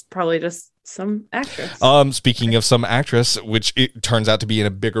 it's probably just some actress. Speaking of some actress, which it turns out to be in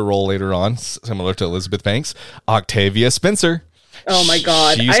a bigger role later on, similar to Elizabeth Banks, Octavia Spencer. Oh my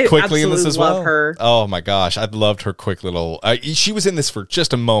god, she's quickly in this as well. Her. Oh my gosh, I loved her quick little. She was in this for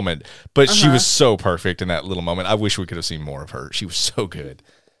just a moment, but she was so perfect in that little moment. I wish we could have seen more of her. She was so good.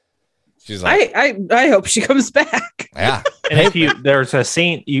 She's like, I hope she comes back. Yeah, and if there's a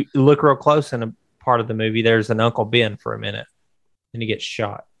scene, you look real close in a part of the movie. There's an Uncle Ben for a minute, and he gets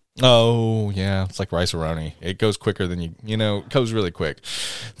shot. Oh yeah, it's like rice-a-roni. It goes quicker than it goes really quick.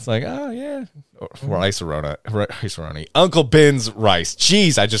 It's like, oh yeah, rice-a-roni. Uncle Ben's rice.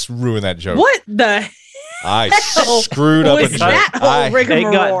 Jeez, I just ruined that joke. What the? I screwed up a joke. It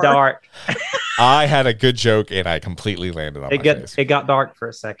got dark. I had a good joke and I completely landed on my face. It got dark for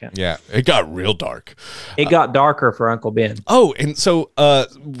a second. Yeah, it got real dark. It got darker for Uncle Ben. Oh, and so,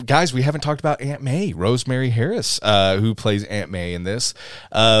 guys, we haven't talked about Aunt May, Rosemary Harris, who plays Aunt May in this.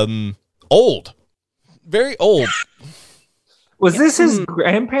 Old. Very old. Was this his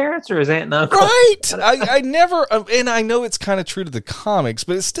grandparents or his aunt and uncle? Right. I never, and I know it's kind of true to the comics,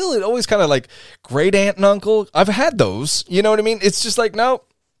 but it always kind of like great aunt and uncle. I've had those. You know what I mean? It's just like, no,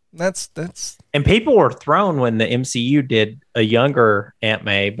 That's And people were thrown when the MCU did a younger Aunt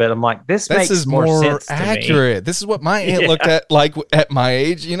May, but I'm like, this makes is more sense accurate. to me. This is what my aunt looked at like at my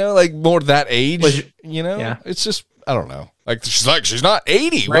age, like more that age, Yeah. It's just, I don't know. Like she's not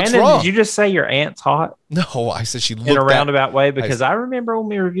 80. Brandon, What's wrong? did you just say your aunt's hot No, I said she looked in a roundabout way? Because I remember when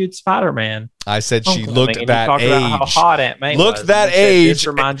we reviewed Spider-Man. I said she looked and that you talked age. about how hot Aunt May Looked was, that and you said, age. This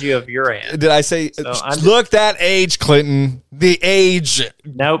reminds you of your aunt. Did I say So look that age, Clinton? The age.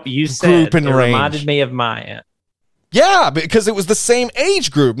 Nope, you said Group and it range. reminded me of my aunt. Yeah, because it was the same age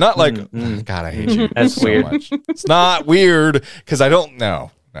group, not like God, I hate you. That's so weird. much. It's not weird because I don't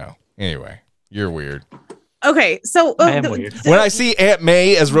know. No. Anyway, you're weird. Okay, so I am weird. When I see Aunt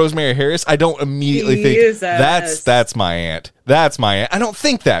May as Rosemary Harris, I don't immediately think Jesus. that's my aunt. That's my aunt. I don't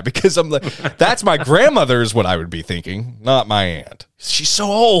think that because I'm like, that's my grandmother is what I would be thinking, not my aunt. She's so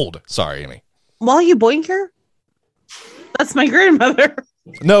old. Sorry, Amy. while you boink her, that's my grandmother.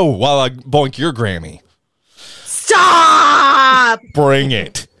 No, while I boink your Grammy. Stop! Bring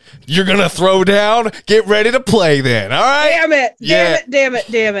it. You're going to throw down? Get ready to play then. All right? Damn it! Yeah. Damn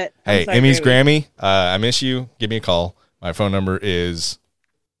it! Hey, I'm sorry, Amy's Grammy, I miss you. Give me a call. My phone number is...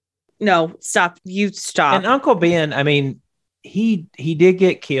 No, stop. You stop. And Uncle Ben, I mean, he did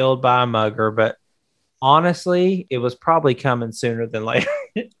get killed by a mugger, but honestly, it was probably coming sooner than later.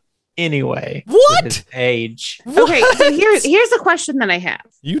 Anyway, What? with his age. Okay, so here's a question that I have.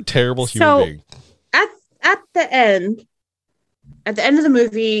 You terrible human being. At the end of the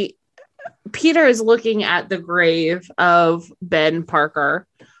movie, Peter is looking at the grave of Ben Parker,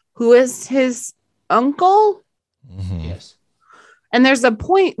 who is his uncle. Mhm. Yes. And there's a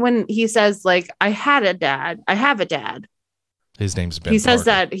point when he says, like, I have a dad. His name's Ben He says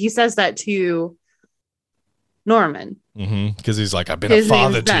Parker. that to Norman. Because he's like, I've been His a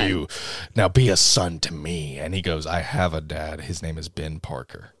father name's to Ben. you. Now be a son to me. And he goes, I have a dad. His name is Ben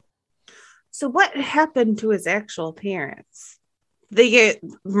Parker. So what happened to his actual parents? They get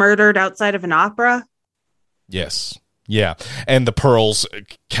murdered outside of an opera? Yes. Yeah. And the pearls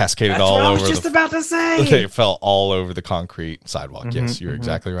cascaded That's all what I over was just about to say. They fell all over the concrete sidewalk. Mhm, Yes, you're mhm.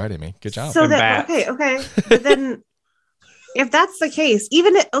 exactly right, Amy. Good job. So And that bats. okay. But then if that's the case,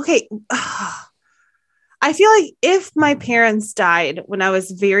 I feel like if my parents died when I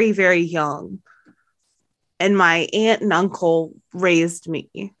was very, very young and my aunt and uncle raised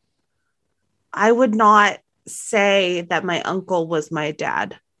me, I would not say that my uncle was my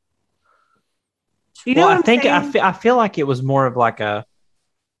dad. You know Well, what I I'm think saying? I feel like it was more of like a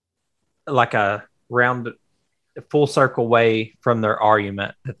round full circle way from their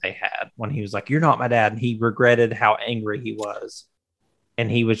argument that they had when he was like, "You're not my dad," and he regretted how angry he was,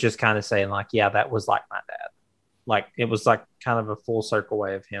 and he was just kind of saying like, "Yeah, that was like my dad." Like it was like kind of a full circle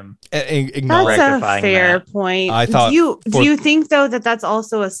way of him. Acknowledge. That's a rectifying fair that. point. I thought do for- you think though that that's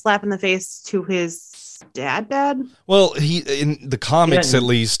also a slap in the face to his dad? Well, he in the comics didn't- at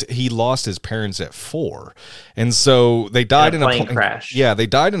least, he lost his parents at 4. And so they died in a plane crash. Yeah, they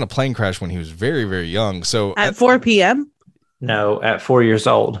died in a plane crash when he was very, very young. So At 4 p.m. No, at 4 years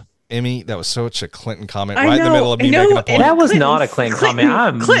old. Emmy, that was such a Clinton comment I right in the know, middle of me I know, making a and point. That was not a Clinton comment.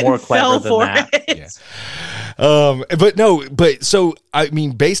 I'm more clever fell than for that. it. Yeah. But so I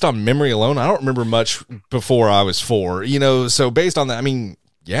mean, based on memory alone, I don't remember much before I was 4. So based on that, I mean,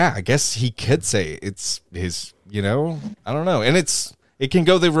 yeah, I guess he could say it's his. I don't know, and it can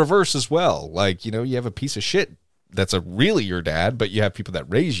go the reverse as well. Like you have a piece of shit that's really your dad, but you have people that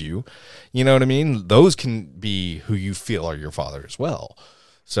raise you. You know what I mean? Those can be who you feel are your father as well.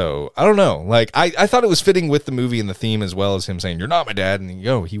 So I don't know. Like I thought it was fitting with the movie and the theme as well as him saying, "You're not my dad," and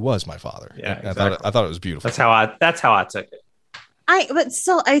he was my father. Yeah, I thought it was beautiful. That's how I took it. But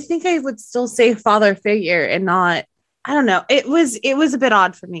still, I think I would still say father figure and not. I don't know. It was a bit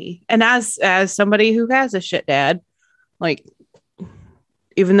odd for me, and as somebody who has a shit dad, like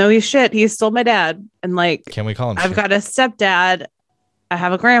even though he's shit, he's still my dad, and like Can we call him? I've shit? got a stepdad, I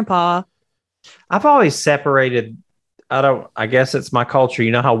have a grandpa. I've always separated. I guess it's my culture.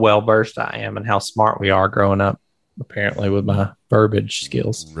 You know how well versed I am and how smart we are growing up, apparently with my verbiage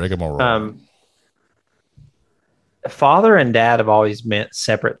skills. Rigmarole. Father and dad have always meant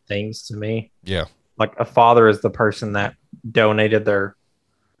separate things to me. Yeah. Like a father is the person that donated their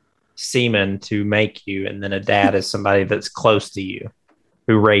semen to make you, and then a dad is somebody that's close to you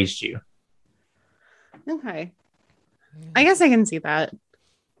who raised you. Okay, I guess I can see that.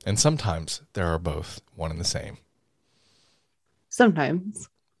 And sometimes there are both one and the same. Sometimes.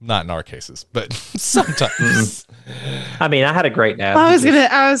 Not in our cases, but sometimes. I mean, I had a great dad. Well, I was He's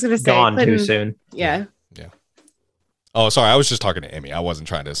gonna say gone too Clinton- soon. Yeah. Oh, sorry. I was just talking to Emmy. I wasn't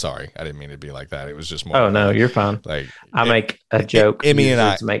trying to. Sorry, I didn't mean to be like that. It was just more. Oh no, you're fine. Like I make a joke. Emmy and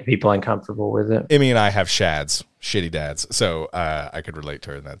I to make people uncomfortable with it. Emmy and I have shads, shitty dads, so I could relate to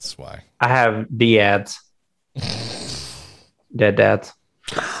her, and that's why. I have dads, dead dads.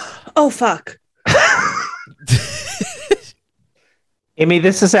 Oh fuck. Emmy,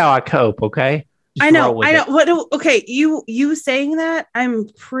 this is how I cope. Okay. Just I know. roll with it. What? Okay, you saying that? I'm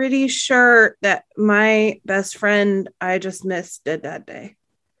pretty sure that my best friend I just missed did that day.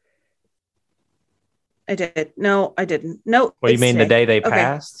 I did. No, I didn't. No. What do you it's mean today. the day they Okay.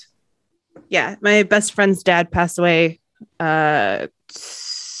 passed? Yeah, my best friend's dad passed away 3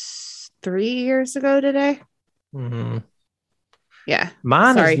 years ago today. Mm-hmm. Yeah.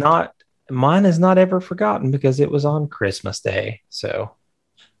 Mine Sorry. is not ever forgotten because it was on Christmas Day. So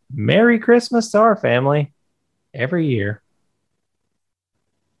Merry Christmas to our family every year.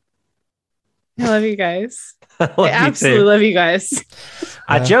 I love you guys. I I absolutely love you guys.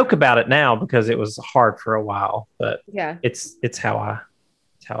 I joke about it now because it was hard for a while, but Yeah. it's how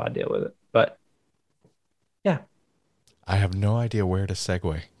I deal with it. But yeah. I have no idea where to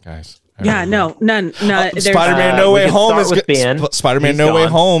segue, guys. Yeah, no, none. There's- Spider-Man No we Way can Home start is with Ben. Spider-Man He's No Way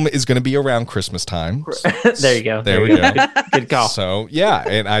gone. Home is going to be around Christmas time. There you go. There we go. Good call. So yeah,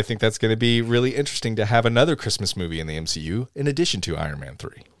 and I think that's going to be really interesting to have another Christmas movie in the MCU in addition to Iron Man 3.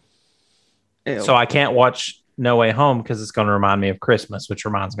 Ew. So I can't watch No Way Home because it's going to remind me of Christmas, which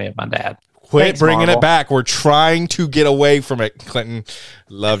reminds me of my dad. Quit Thanks, bringing Marvel. it back. We're trying to get away from it, Clinton.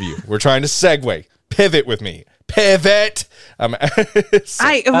 Love you. We're trying to segue. Pivot with me. Pivot.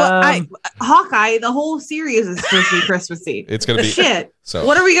 Hawkeye, the whole series is supposed to be Christmassy. It's going to be shit. So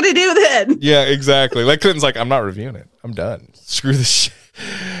What are we gonna do then? yeah, exactly. Like Clinton's like, I'm not reviewing it. I'm done. Screw this shit.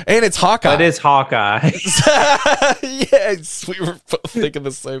 And it's Hawkeye. That is Hawkeye. Yes, we were both thinking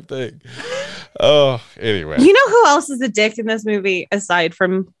the same thing. Oh, anyway. You know who else is a dick in this movie aside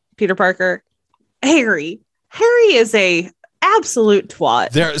from Peter Parker? Harry. Harry is a absolute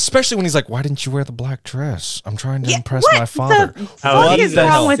twat. There, especially when he's like, "Why didn't you wear the black dress? I'm trying to Yeah, impress what my father." the fuck is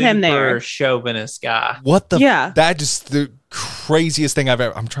wrong with him there? Chauvinist guy. What the? Yeah. That is the craziest thing I've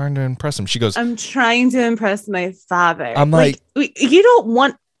ever. I'm trying to impress him. She goes, I'm trying to impress my father. I'm like, you don't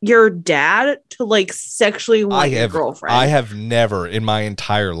want your dad to like sexually want your girlfriend. I have never in my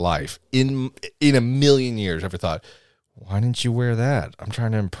entire life, in a million years, ever thought, why didn't you wear that? I'm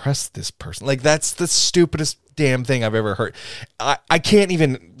trying to impress this person. Like, that's the stupidest damn thing I've ever heard. I can't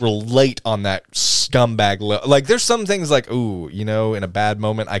even relate on that scumbag like, there's some things like, ooh, you know, in a bad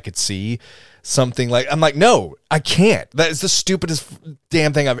moment I could see something like, I'm like, no, I can't. That is the stupidest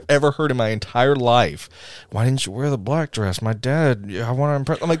damn thing I've ever heard in my entire life. Why didn't you wear the black dress? My dad, I want to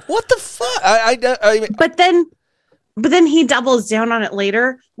impress. I'm like, what the fuck? But then he doubles down on it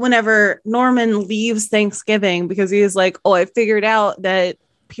later whenever Norman leaves Thanksgiving because he was like, "Oh, I figured out that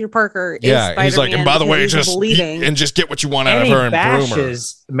Peter Parker is Spider-Man." He's like, and by the way, because he's bleeding." and just get what you want out And of he her and broom her.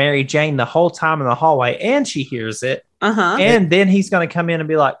 bashes Mary Jane the whole time in the hallway, and she hears it. Uh-huh. And then he's going to come in and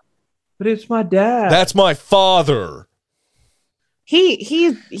be like, "But it's my dad." That's my father.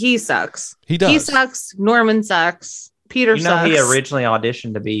 He sucks. He does. He sucks. Norman sucks. Peter You know, sucks. he originally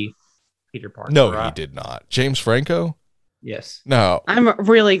auditioned to be Peter Parker. No, right? he did not. James Franco? Yes. No. I'm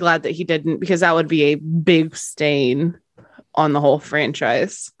really glad that he didn't because that would be a big stain on the whole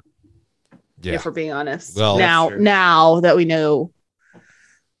franchise. Yeah. If we're being honest. Well, now that's true. now that we know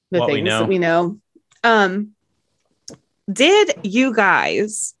the What we things know. that we know. Did you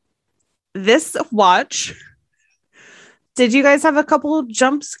guys this watch? Did you guys have a couple of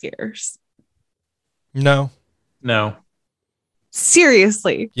jump scares? No.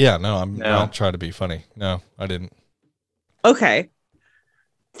 Seriously. Yeah, no, I'm No. not trying to be funny. No, I didn't. Okay.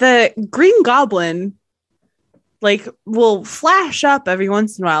 The Green Goblin will flash up every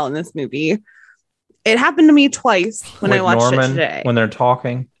once in a while in this movie. It happened to me twice when I With watched Norman, it today. when they're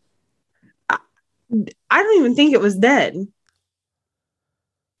talking. I don't even think it was then.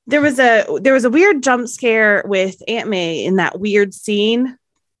 There was a weird jump scare with Aunt May in that weird scene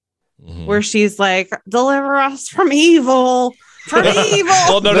Mhm. where she's like, "Deliver us from evil, from evil."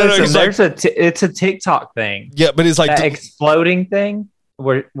 Well, no. Listen, He's like, it's a TikTok thing. yeah, but it's like, That exploding thing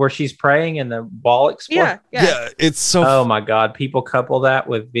where she's praying and the ball explodes. yeah. it's so. Oh my God. People couple that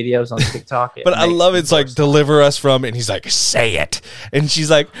with videos on TikTok. But I love it's like, deliver us from, and he's like, say it. And she's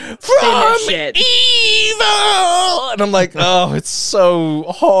like, from shit. evil. And I'm like, oh, it's so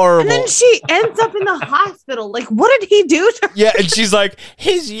horrible. And then she ends up in the hospital. Like, what did he do to her? Yeah, and she's like,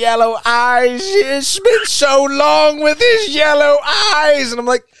 his yellow eyes. It's been so long with his yellow eyes. And I'm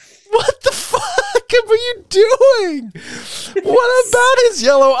like, what the fuck? fuck are you doing? What about his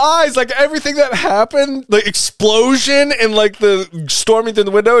yellow eyes? Like everything that happened, the explosion and like the storming through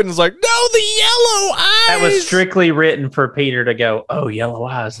the window, and it's like, no, the yellow eyes. That was strictly written for Peter to go, oh, yellow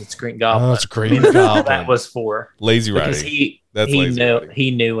eyes, it's Green Goblin. Oh, it's Green Goblin. That was for lazy writing. because he lazy knew writing.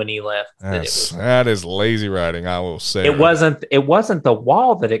 he knew when he left That is lazy writing, I will say. it wasn't the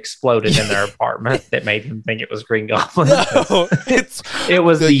wall that exploded in their apartment that made him think it was Green Goblin. No, It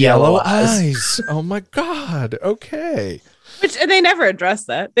was the yellow eyes. Oh my god. Okay. And they never addressed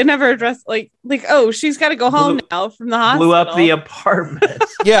that. They never addressed like oh, she's got to go home now from the hospital. Blew up the apartment.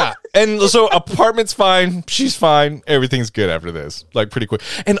 Yeah, and so apartment's fine, she's fine, everything's good after this, like pretty quick.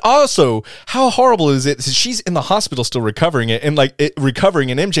 And also, how horrible is it? She's in the hospital still recovering it, and recovering,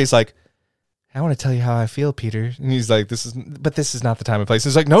 and MJ's like, I want to tell you how I feel, Peter. And he's like, this is not the time and place.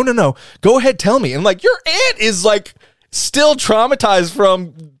 It's like, no, go ahead, tell me. And like, your aunt is like still traumatized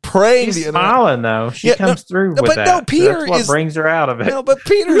from praying. She's smiling though. She comes through with that. No, Peter that's what brings her out of it. No, but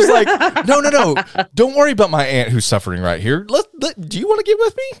Peter's like, no. Don't worry about my aunt who's suffering right here. Do you want to get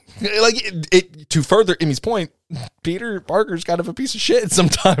with me? Like, to further Emmy's point, Peter Parker's kind of a piece of shit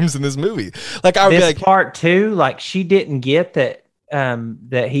sometimes in this movie. Like, I would be like, part two, like she didn't get that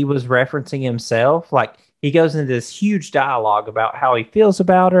that he was referencing himself. Like he goes into this huge dialogue about how he feels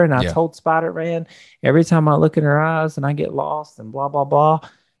about her, and I told Spider-Man every time I look in her eyes and I get lost and blah blah blah.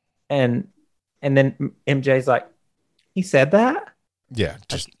 And then MJ's like, he said that? Yeah,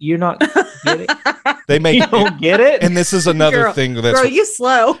 just like, you're not getting they make you don't get it. And this is another thing that's girl, you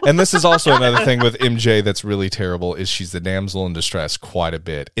slow. And this is also another thing with MJ that's really terrible is she's the damsel in distress quite a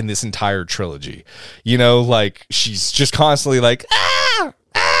bit in this entire trilogy. You know, like she's just constantly like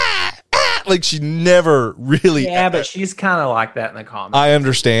like she never really but she's kind of like that in the comics. I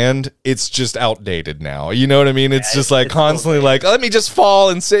understand. It's just outdated now. You know what I mean? It's just like it's constantly like, let me just fall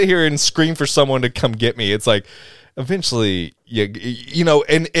and sit here and scream for someone to come get me. It's like eventually, you know,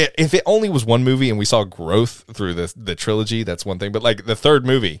 and if it only was one movie and we saw growth through the trilogy, that's one thing. But like the third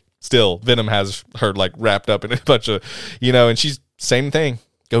movie, still Venom has her like wrapped up in a bunch of, you know, and she's same thing.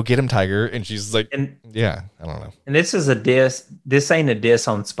 Go get him, Tiger. And she's like, I don't know. And this is a diss. This ain't a diss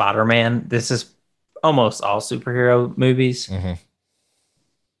on Spider-Man. This is almost all superhero movies. Mm-hmm.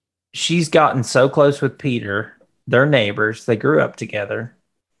 She's gotten so close with Peter. They're neighbors. They grew up together.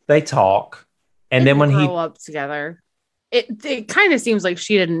 They talk. And then when he grew up together, it kind of seems like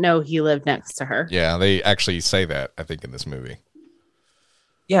she didn't know he lived next to her. Yeah, they actually say that, I think, in this movie.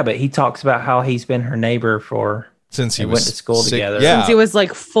 Yeah, but he talks about how he's been her neighbor since he went to school together. Yeah. Since he was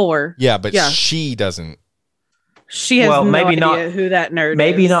like 4. Yeah, but she doesn't. She has no idea who that nerd is.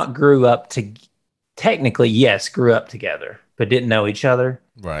 Maybe not grew up to. Technically, yes, grew up together, but didn't know each other.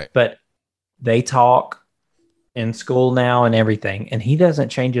 Right. But they talk in school now and everything, and he doesn't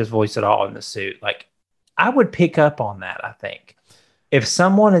change his voice at all in the suit. Like, I would pick up on that, I think. If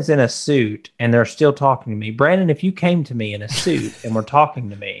someone is in a suit and they're still talking to me, Brandon, if you came to me in a suit and were talking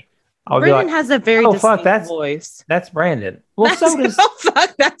to me, I would Brandon be like, has a very distinct voice. That's Brandon. Well, so does... Oh,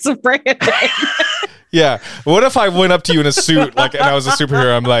 fuck, that's Brandon. Yeah. What if I went up to you in a suit, like, and I was a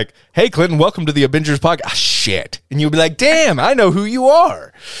superhero? I'm like, "Hey, Clinton, welcome to the Avengers podcast." Ah, shit, and you'd be like, "Damn, I know who you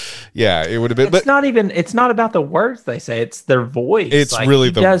are." Yeah, it would have been. It's not about the words they say; it's their voice. It's like, really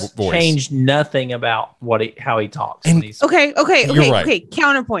the does voice. Change nothing about how he talks. Okay. Right.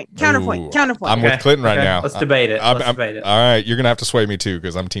 Counterpoint. I'm with Clinton right now. Let's debate it. Let's debate it. All right, you're gonna have to sway me too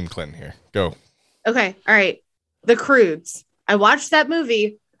because I'm Team Clinton here. Go. Okay. All right. The Croods. I watched that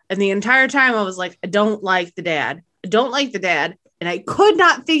movie. And the entire time I was like, I don't like the dad. And I could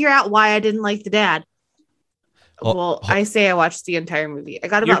not figure out why I didn't like the dad. I say I watched the entire movie. I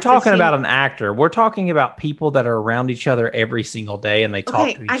got about You're talking about an actor. We're talking about people that are around each other every single day and they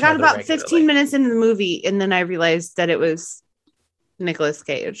talk to each other. I got about regularly. 15 minutes into the movie and then I realized that it was Nicolas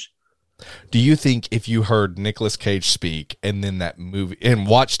Cage. Do you think if you heard Nicolas Cage speak and then that movie and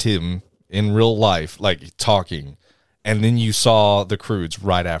watched him in real life, like talking, and then you saw the Croods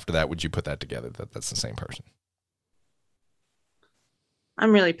right after that, would you put that together that that's the same person?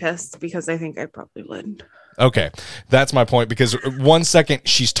 I'm really pissed because I think I probably would. Okay, that's my point, because 1 second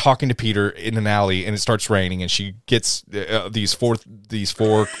she's talking to Peter in an alley and it starts raining and she gets these four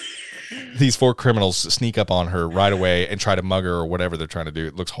criminals sneak up on her right away and try to mug her or whatever they're trying to do.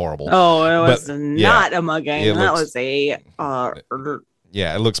 It looks horrible. Oh, it was not a mugging. That was a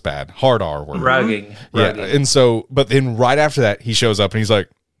yeah, it looks bad. Hard R word. Rugging. Yeah, and so, but then right after that, he shows up and he's like,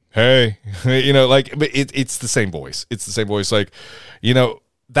 "Hey," you know, like, but it's the same voice. It's the same voice. Like, you know,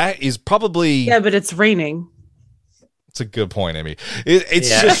 that is probably but it's raining. It's a good point, Emmy. It's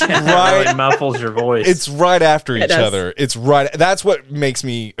Yeah. just It right. really muffles your voice. It's right after It each does. other. It's right. That's what makes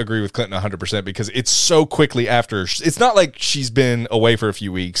me agree with Clinton 100% because it's so quickly after. It's not like she's been away for a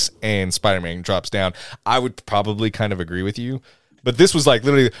few weeks and Spider-Man drops down. I would probably kind of agree with you. But this was like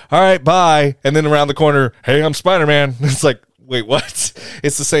literally, all right, bye. And then around the corner, hey, I'm Spider-Man. It's like, wait, what?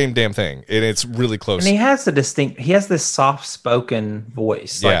 It's the same damn thing. And it's really close. And he has this soft-spoken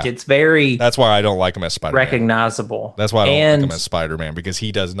voice. Like, Yeah. it's very That's why I don't like him as Spider-Man. recognizable. That's why I don't like him as Spider-Man because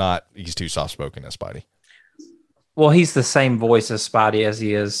he does not, he's too soft-spoken as Spidey. Well, he's the same voice as Spidey as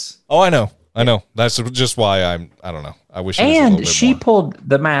he is. Oh, I know. That's just why I don't know. I wish he was a little And bit she more. pulled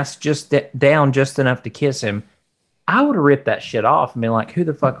the mask just down just enough to kiss him. I would have ripped that shit off and been like, who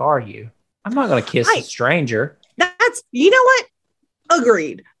the fuck are you? I'm not going to kiss a stranger. That's, you know what?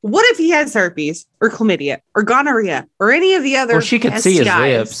 Agreed. What if he has herpes or chlamydia or gonorrhea or any of the other? Well, she could see his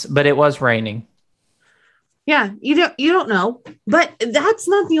STIs? lips, but it was raining. Yeah, you don't know. But that's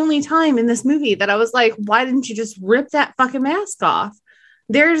not the only time in this movie that I was like, why didn't you just rip that fucking mask off?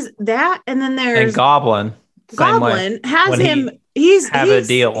 There's that, and then And there's Goblin. Same way. Goblin has When him. He's a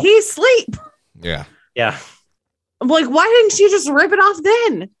deal. He's asleep. Yeah. Yeah. I'm like, why didn't you just rip it off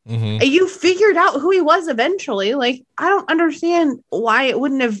then? Mm-hmm. You figured out who he was eventually. Like, I don't understand why it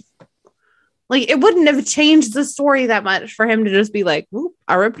wouldn't have changed the story that much for him to just be like, "Oop,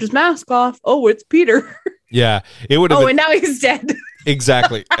 I ripped his mask off. Oh, it's Peter." Yeah. It would have Oh, been. and now he's dead.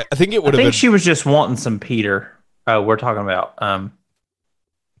 Exactly. I think it I would have think been. she was just wanting some Peter. Oh, we're talking about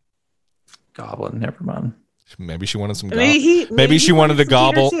Goblin. Never mind. Maybe she wanted some. Maybe she wanted to some Peter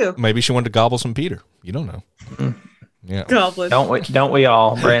gobble. too. Maybe she wanted to gobble some Peter. You don't know. Yeah. Goblin. Don't we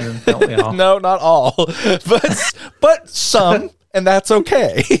all, Brandon? Don't we all? No, not all, but some, and that's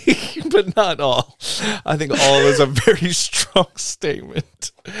okay. But not all. I think all is a very strong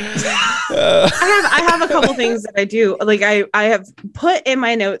statement. I have a couple things that I do. Like I have put in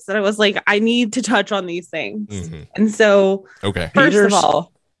my notes that I was like, I need to touch on these things. Mhm. And so Okay. first Peters? of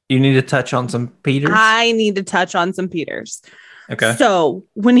all, You need to touch on some Peters. I need to touch on some Peters. Okay. So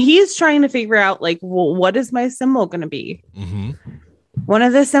when he's trying to figure out like, well, what is my symbol going to be? Mm-hmm. One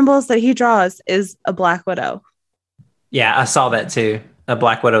of the symbols that he draws is a Black Widow. Yeah, I saw that too. A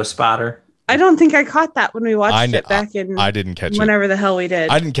Black Widow spider. I don't think I caught that when we watched it back in I didn't catch it. whenever the hell we did.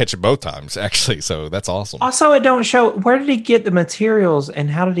 I didn't catch it both times actually, so that's awesome. Also, it don't show where did he get the materials and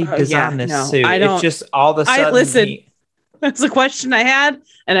how did he design this no, suit? I don't- It's just all of a sudden. listen. That's a question I had,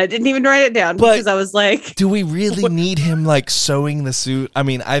 and I didn't even write it down But- because I was like, Do we really need him like sewing the suit? I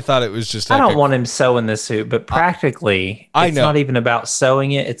mean, I thought it was just. I Like don't want him sewing this suit, but practically, I it's know. not even about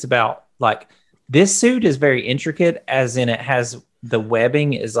sewing it. It's about like this suit is very intricate, as in it has the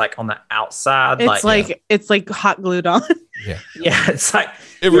webbing is like on the outside. it's like hot glued on. Yeah, yeah, it's like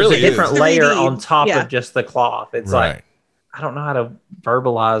it there's really a different is. layer 3D, on top yeah. of just the cloth. It's Right. like I don't know how to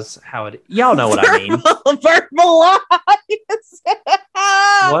verbalize how it. Y'all know what I mean. Verbalize.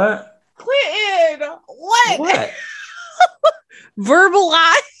 What? Clinton, what? What?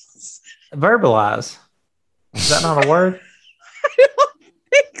 Verbalize. Verbalize. Is that not a word?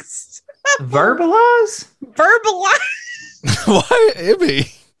 Verbalize? Verbalize. Why,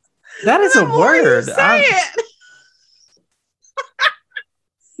 Ibby? That is a word. Say it.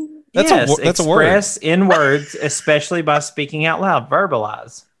 That's Yes, that's a word. express in words, especially by speaking out loud.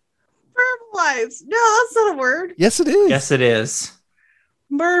 Verbalize. Verbalize. No, that's not a word. Yes, it is. Yes, it is.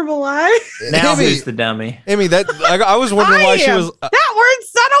 Verbalize. Now Emmy, who's the dummy? Emmy, that I was wondering why she was. That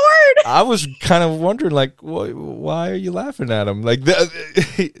word's not a word. I was kind of wondering, like, why are you laughing at him? Like,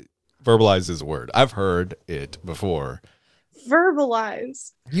 verbalize is a word. I've heard it before.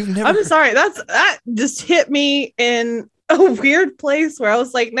 Verbalize. You've never. I'm sorry. That just hit me in a weird place where I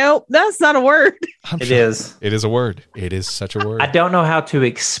was like, no, that's not a word. I'm It sure. is. It is a word. It is such a word. I don't know how to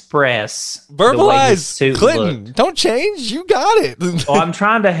express the way his Verbalize, suit Clinton. looked. Don't change. You got it. Well, I'm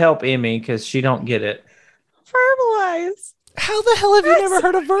trying to help Emmy because she don't get it. Verbalize. How the hell have you never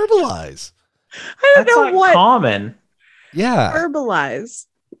heard of verbalize? I don't That's know like what common. Yeah. verbalize.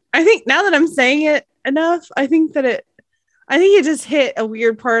 I think now that I'm saying it enough, I think it just hit a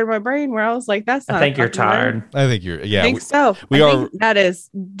weird part of my brain where I was like, that's not I think a you're fucking word. tired. I think you're. Yeah. I think so. we I are- think that is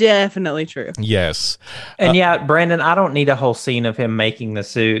definitely true. Yes. And yeah, Brandon, I don't need a whole scene of him making the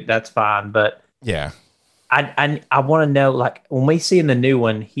suit. That's fine. But Yeah. I want to know, like, when we see in the new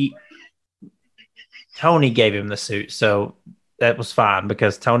one, Tony gave him the suit. So that was fine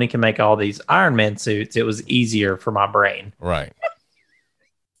because Tony can make all these Iron Man suits. It was easier for my brain. Right.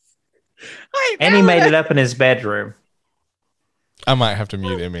 And he made it up in his bedroom. I might have to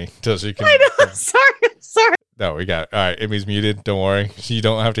mute Emmy till she can. I know. I'm sorry. No, we got it. All right. Emmy's muted. Don't worry. You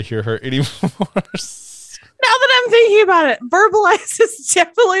don't have to hear her anymore. Now that I'm thinking about it, verbalize is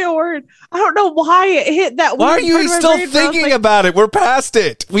definitely a word. I don't know why it hit that. Why are you still thinking about it? We're past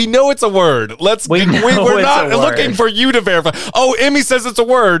it. We know it's a word. We're not looking for you to verify. Oh, Emmy says it's a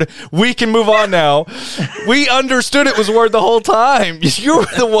word. We can move on now. We understood it was a word the whole time. You were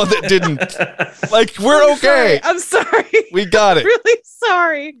the one that didn't. Like, we're okay. I'm sorry. We got it. Really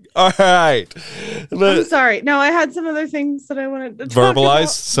sorry. All right. I'm sorry. No, I had some other things that I wanted to talk verbalize. about,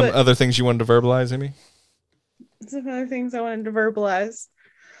 Some other things you wanted to verbalize, Emmy? Some other things I wanted to verbalize.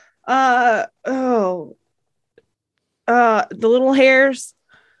 The little hairs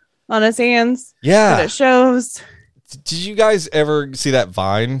on his hands. Yeah. That it shows. Did you guys ever see that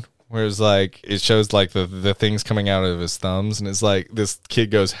Vine where it's like, it shows like the things coming out of his thumbs, and it's like this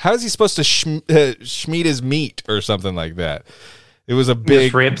kid goes, how is he supposed to schmeat his meat or something like that? It was a big...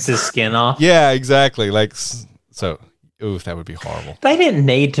 Just rips his skin off. Yeah, exactly. Like, so, oof, that would be horrible. They didn't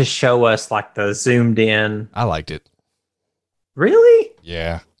need to show us like the zoomed in. I liked it. Really?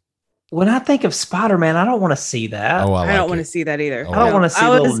 Yeah. When I think of Spider-Man, I don't want to see that. Oh, I don't want to see that either. Oh, I don't want to see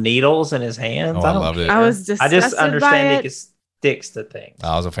little needles in his hands. Oh, I loved it. I was disgusted. I just understand he sticks to things.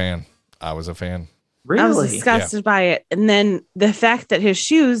 I was a fan. Really? I was disgusted by it. And then the fact that his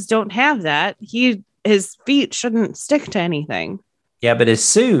shoes don't have that, his feet shouldn't stick to anything. Yeah, but his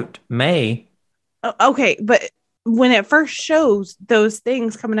suit may. Okay, but when it first shows those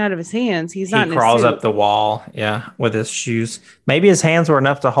things coming out of his hands, he crawls up the wall, with his shoes. Maybe his hands were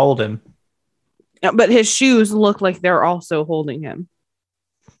enough to hold him. Yeah, but his shoes look like they're also holding him.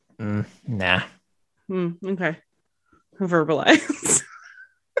 Nah. Okay. Verbalize.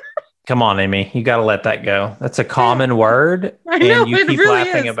 Come on, Amy. You got to let that go. That's a common word, I know, and you keep really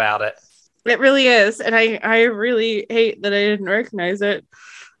laughing is. about it. It really is, and I really hate that I didn't recognize it.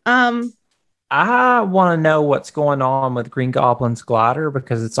 I want to know what's going on with Green Goblin's glider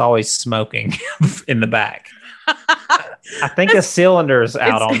because it's always smoking in the back. I think a cylinder's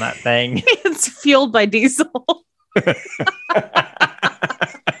out on that thing. It's fueled by diesel.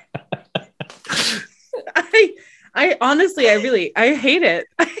 I honestly, I hate it.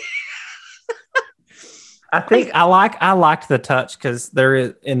 I think I liked the touch because there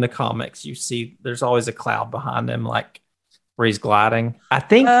is in the comics you see there's always a cloud behind him, like where he's gliding. I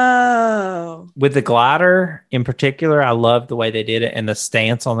think with the glider in particular, I love the way they did it, and the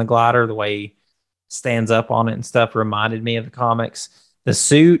stance on the glider, the way he stands up on it and stuff, reminded me of the comics. The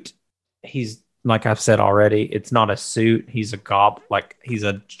suit, he's like I've said already, it's not a suit. He's he's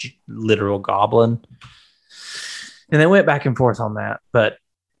a literal goblin, and they went back and forth on that, but.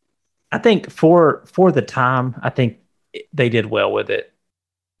 I think for the time, I think they did well with it.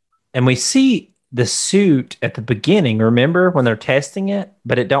 And we see the suit at the beginning, remember when they're testing it,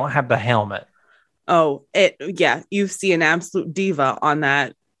 but it don't have the helmet. Oh, you see an absolute diva on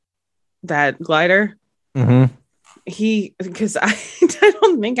that glider. Mm-hmm. Because I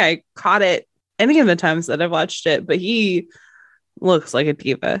don't think I caught it any of the times that I've watched it, but he looks like a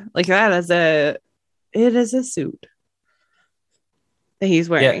diva. Like it is a suit that he's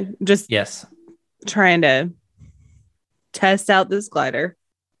wearing. Yes. Trying to test out this glider.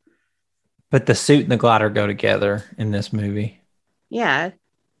 But the suit and the glider go together in this movie. Yeah.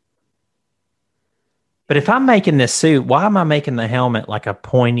 But if I'm making this suit, why am I making the helmet like a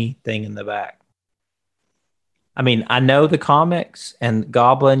pointy thing in the back? I mean, I know the comics and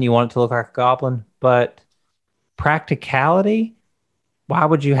Goblin, you want it to look like a goblin, but practicality, why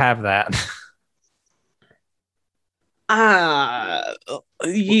would you have that?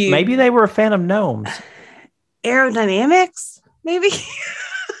 Maybe they were a fan of gnomes. Aerodynamics, maybe.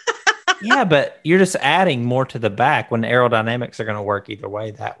 Yeah, but you're just adding more to the back when aerodynamics are going to work either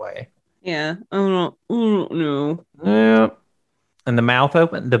way that way. Yeah, I don't know. Yeah. And the mouth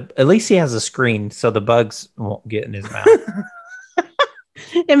open. At least he has a screen, so the bugs won't get in his mouth.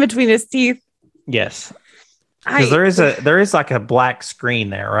 In between his teeth. Yes, because there is like a black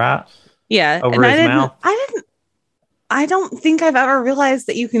screen there, right? Yeah, over his mouth. I don't think I've ever realized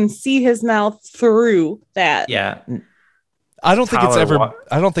that you can see his mouth through that. Yeah. I don't think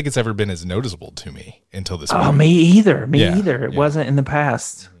it's ever been as noticeable to me until this movie. Oh, me either. It wasn't in the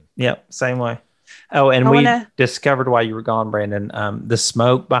past. Yep, same way. Oh, and we discovered while you were gone, Brandon, the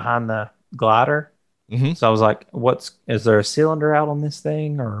smoke behind the glider. Mm-hmm. So I was like, is there a cylinder out on this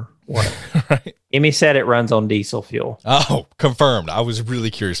thing or what? Right. Emmy said it runs on diesel fuel. Oh, confirmed. I was really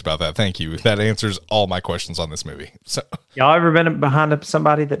curious about that. Thank you. That answers all my questions on this movie. So, y'all ever been behind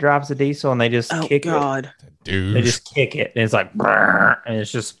somebody that drives a diesel and they just kick it? Dude. They just kick it and it's like, and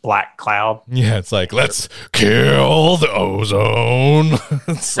it's just black cloud. Yeah, it's like, let's kill the ozone.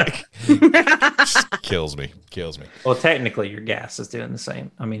 It's like, just kills me. Well, technically your gas is doing the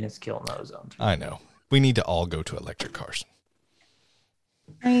same. I mean, it's killing the ozone too. I know. We need to all go to electric cars.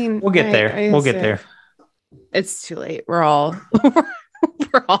 I mean, We'll get there. We'll get there. It's too late. We're all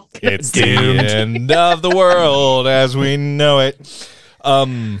It's the end of the world as we know it.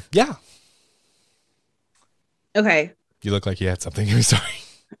 Yeah. Okay. You look like you had something. I'm sorry.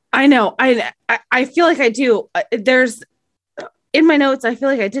 I know. I feel like I do. There's in my notes. I feel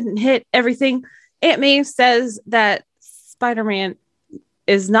like I didn't hit everything. Aunt May says that Spider-Man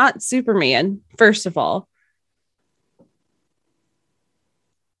is not Superman. First of all,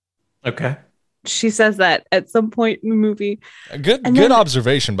 Okay. she says that at some point in the movie. Good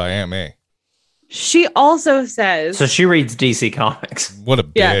observation by Aunt May. She also says. So she reads DC Comics. What a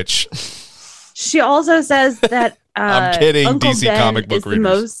bitch. She also says that. I'm kidding, Uncle DC Ben comic book is readers. The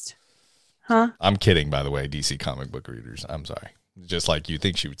most, I'm kidding, by the way, DC comic book readers. I'm sorry. Just like you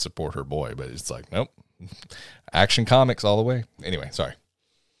think she would support her boy, but it's like, nope. Action comics all the way. Anyway, sorry.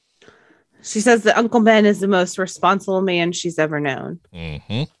 She says that Uncle Ben is the most responsible man she's ever known.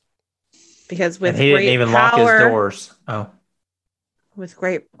 Mm-hmm. Because with he didn't even lock his doors. Oh. With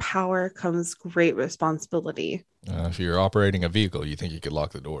great power comes great responsibility. If you're operating a vehicle, you think you could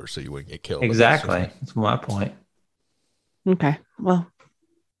lock the doors so you wouldn't get killed. Exactly. That's my point. Okay. Well,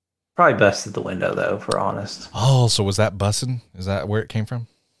 probably busted the window, though, if we're honest. Oh, so was that bussing? Is that where it came from?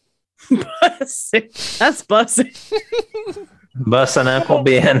 Bussing. That's bussing. Bussing Uncle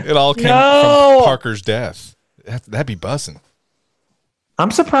Ben. It all came from Parker's death. That'd be bussing.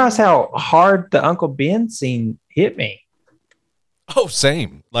 I'm surprised how hard the Uncle Ben scene hit me. Oh,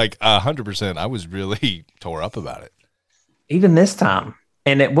 same. Like 100%. I was really tore up about it. Even this time.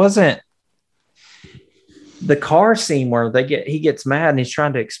 And it wasn't the car scene where he gets mad and he's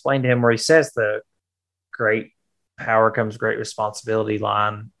trying to explain to him where he says the great power comes great responsibility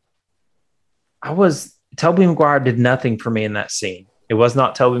line. Tobey Maguire did nothing for me in that scene. It was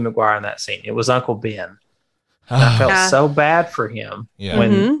not Tobey Maguire in that scene. It was Uncle Ben. And I felt so bad for him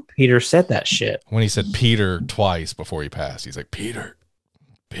when Peter said that shit. When he said Peter twice before he passed, he's like, Pete.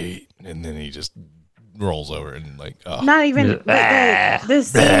 And then he just rolls over and like, oh. Not even this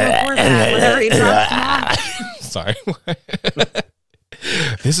scene before that, whenever he drops him off. Sorry.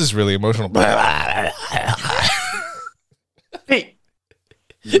 This is really emotional.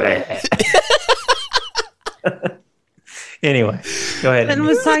 Anyway, go ahead. Ben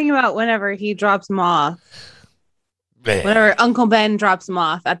was talking about whenever he drops him off. Whenever Uncle Ben drops him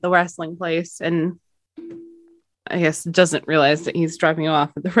off at the wrestling place, and I guess doesn't realize that he's dropping him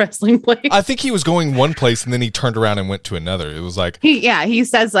off at the wrestling place. I think he was going one place and then he turned around and went to another. It was like he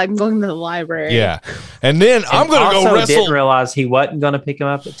says I'm going to the library. Yeah, and then I'm going to go wrestle. Didn't realize he wasn't going to pick him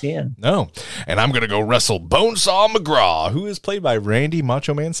up at 10. No, and I'm going to go wrestle Bonesaw McGraw, who is played by Randy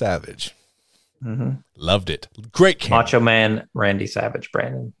Macho Man Savage. Mm-hmm. Loved it. Great cameo. Macho Man Randy Savage.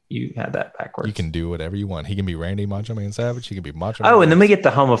 Brandon, you had that backwards. You can do whatever you want. He can be Randy Macho Man Savage. He can be Macho. And then we get the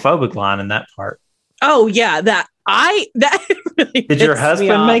homophobic line in that part. Oh yeah, that really did your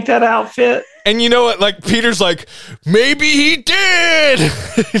husband make that outfit? And you know what? Like Peter's like, maybe he did.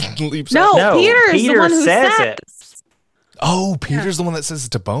 No, Peter the one who says it. Oh, Peter's the one that says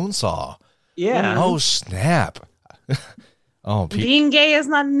it to Bonesaw. Yeah. Oh snap. Being gay is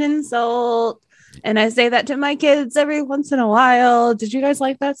not an insult. And I say that to my kids every once in a while. Did you guys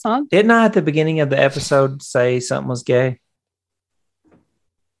like that song? Didn't I at the beginning of the episode say something was gay?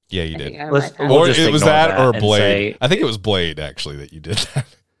 Yeah, you did. Or it was that or Blade. I think it was Blade, actually, that you did that.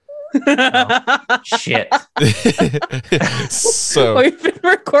 Oh, shit. So we've been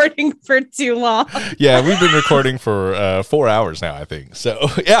recording for too long. Yeah, we've been recording for 4 hours now, I think. So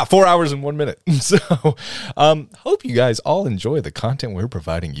yeah, 4 hours and 1 minute. So hope you guys all enjoy the content we're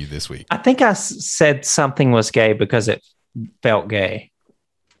providing you this week. I think I said something was gay because it felt gay.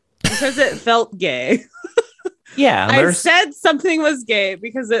 Because it felt gay. Yeah, I said something was gay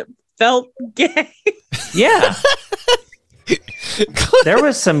because it felt gay. Yeah. there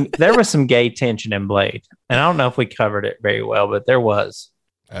was some gay tension in Blade, and I don't know if we covered it very well, but there was.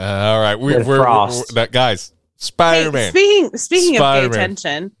 All right, we're that guys. Spider-Man. Hey, speaking of gay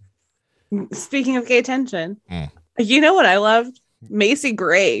tension. Speaking of gay tension, you know what I loved? Macy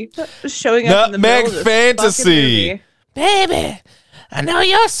Gray showing up in the middle of this Fantasy. movie. Baby, I know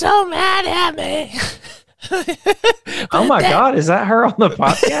you're so mad at me. Oh my God, is that her on the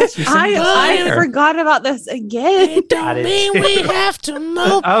podcast? I forgot about this again. It don't mean we have to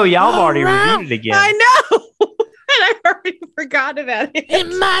move. Oh, y'all have already reviewed it again. I know. And I already forgot about it.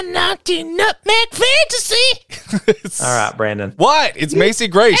 In my 19 nutmeg fantasy. All right, Brandon. What? It's Macy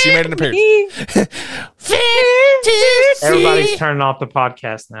Gray. She made an appearance. Fantasy. Everybody's turning off the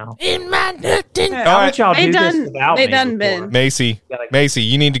podcast now. In my nutmeg. How would y'all do this without me? Been. Macy,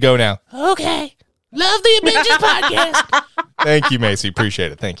 you need to go now. Okay. Love the Avengers podcast. Thank you, Macy.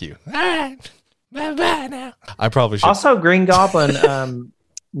 Appreciate it. Thank you. All right. Bye-bye now. I probably should. Also, Green Goblin,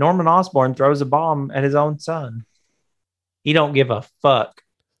 Norman Osborn throws a bomb at his own son. He don't give a fuck.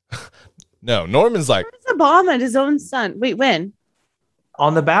 No, Norman's like, There's a bomb at his own son. Wait, when?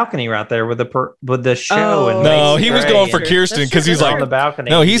 On the balcony right there with the show. Oh. And no, Macy he was Gray. going for That's Kirsten true. because he's That's on like, the balcony.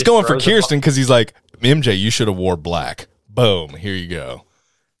 no, He he's just going for throws a Kirsten because he's like, MJ, you should have wore black. Boom, here you go.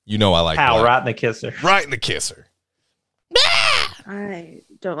 You know I like Pow, black. right in the kisser. Right in the kisser. I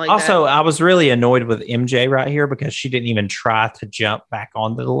don't like Also, that. I was really annoyed with MJ right here because she didn't even try to jump back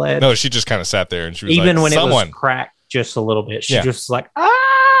onto the ledge. No, she just kind of sat there and she was Even like, when someone. it was cracked just a little bit, she Yeah. just was like,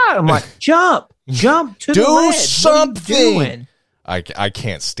 ah! I'm like, jump to Do the ledge. something. What are you doing? I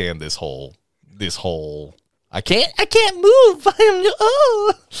can't stand this whole I can't move.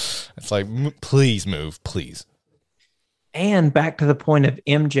 It's like, please move, please. And back to the point of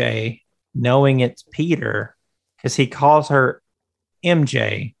MJ knowing it's Peter, because he calls her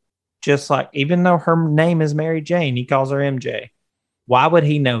MJ, just like, even though her name is Mary Jane, he calls her MJ. Why would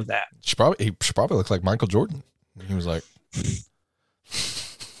he know that? She probably looked like Michael Jordan. He was like,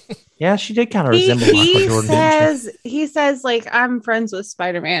 Yeah, she did kind of He, resemble Michael he Jordan. Didn't she? he says like I'm friends with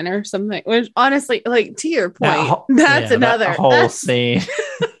Spider-Man or something. Which honestly, like to your point, That that's another whole that's scene.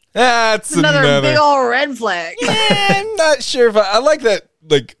 that's another big old red flag. Yeah, I'm not sure if I like that.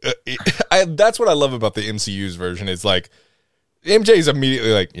 Like, that's what I love about the MCU's version. Is like MJ's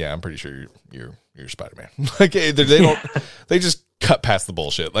immediately like, yeah, I'm pretty sure you're Spider-Man. Like they don't, they just cut past the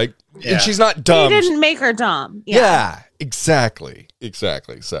bullshit. Like, and she's not He dumb. didn't make her dumb. Yeah, exactly.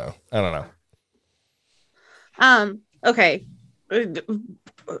 So I don't know. Okay.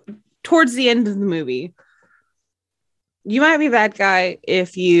 Towards the end of the movie, you might be a bad guy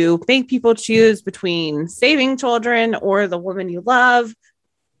if you make people choose between saving children or the woman you love.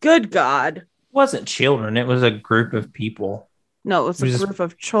 Good God. It wasn't children. It was a group of people. No, it was It was a just- group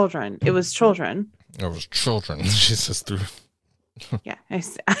of children. It was children. It was children. She says through. Yeah, I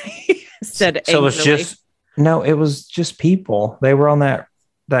said So it was angrily. just no. It was just people. They were on that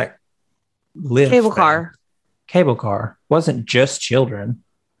lift Cable thing. car. Cable car. Wasn't just children.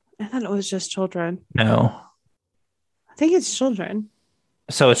 I thought it was just children. No. I think it's children.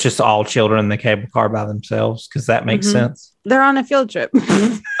 So it's just all children in the cable car by themselves because that makes Mhm. sense. They're on a field trip.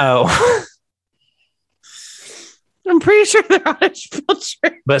 Oh, I'm pretty sure they're on a field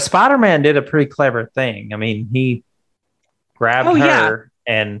trip. but Spider-Man did a pretty clever thing. I mean, he grabbed Oh, her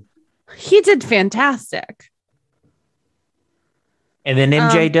yeah. and He did fantastic. then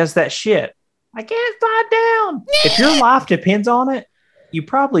MJ does that shit. I can't slide down. If your life depends on it, you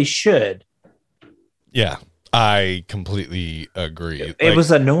probably should. Yeah, I completely agree. It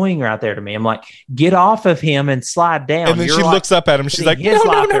was annoying right there to me. I'm like, get off of him and slide down. and then You're she like, looks up at him. She's like, his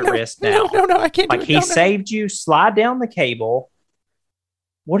no, life no, at no, risk no, now. no, I can't. Like do it. he No, no. saved you, slide down the cable.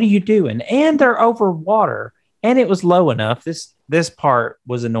 What are you doing? And they're over water. And it was low enough. This part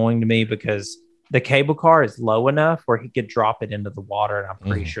was annoying to me because the cable car is low enough where he could drop it into the water, and I'm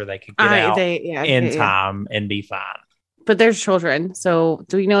pretty sure they could get out in time and be fine. But there's children, so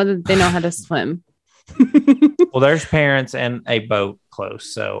do we know that they know how to swim? Well, there's parents and a boat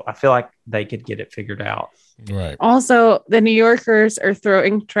close, so I feel like they could get it figured out. Right. Also, the New Yorkers are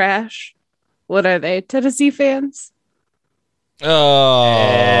throwing trash. What are they? Tennessee fans?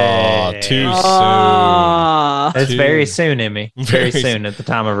 Oh, too Aw. It's Too- very soon, Emmy. Very Very soon at the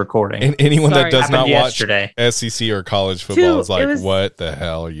time of recording. soon. And anyone Sorry. that does not Happened watch yesterday. SEC or college football is like, it was- what the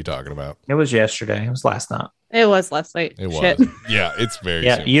hell are you talking about? It was yesterday. It was last night. It was last night. It was. Shit. Yeah, it's very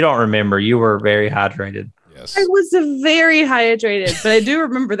Yeah, soon. you don't remember. You were very hydrated. Yes. I was very hydrated, but I do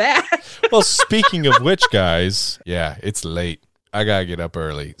remember that. Well, speaking of which, guys, yeah, it's late. I gotta get up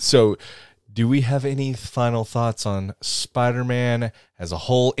early. So, do we have any final thoughts on Spider-Man as a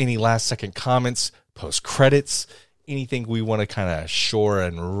whole? Any last second comments, post credits, anything we want to kind of shore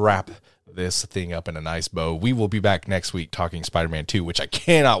and wrap this thing up in a nice bow? We will be back next week talking Spider-Man 2, which I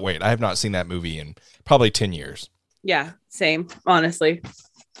cannot wait. I have not seen that movie in probably 10 years. Yeah, same. Honestly,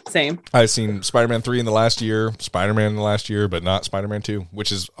 same. I've seen Spider-Man 3 in the last year, Spider-Man in the last year, but not Spider-Man 2,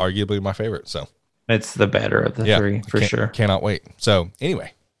 which is arguably my favorite. So, It's the better of the three, for sure. Cannot wait. So,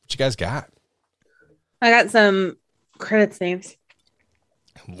 anyway, what you guys got? I got some credits names.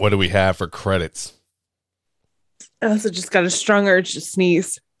 What do we have for credits? I also just got a strong urge to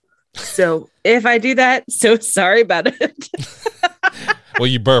sneeze. So if I do that, so sorry about it. Well,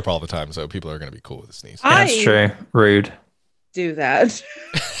 you burp all the time, so people are going to be cool with the sneeze. That's I true. Rude. do that.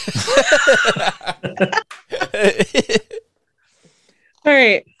 All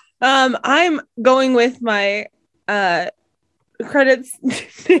right. I'm going with my credits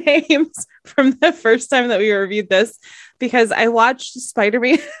names from the first time that we reviewed this because I watched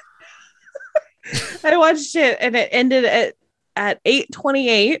Spider-Man. I watched it and it ended at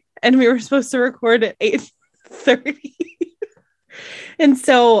 8:28 and we were supposed to record at 8:30. And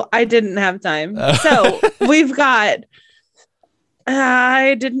so I didn't have time. So we've got,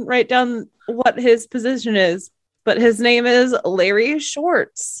 I didn't write down what his position is, but his name is Larry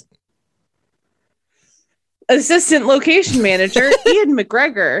Schwartz. Assistant location manager, Ian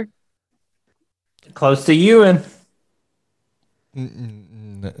McGregor. Close to Ewan.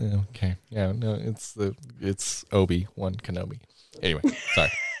 Okay. Yeah, no, it's Obi-Wan Kenobi. Anyway,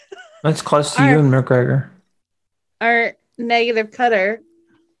 sorry. That's close to Ewan McGregor. Our negative cutter,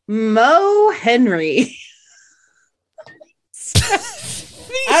 Mo Henry.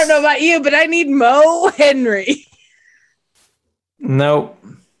 I don't know about you, but I need Mo Henry. Nope.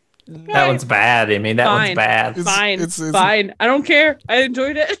 That one's bad. I mean, that one's bad. It's fine. I don't care. I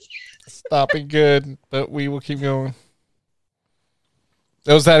enjoyed it. Stopping good, but we will keep going.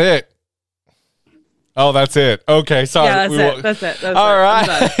 Was that it? Oh, that's it. Okay, sorry. Yeah, that's it. All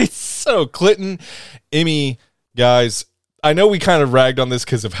right. So, Clinton, Emmy, guys, I know we kind of ragged on this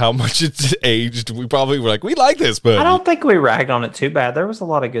because of how much it's aged. We probably were like, we like this, but I don't think we ragged on it too bad. There was a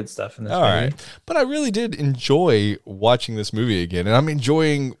lot of good stuff in this movie. All right. But I really did enjoy watching this movie again. And I'm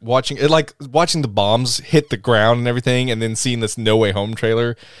enjoying watching it, like watching the bombs hit the ground and everything, and then seeing this No Way Home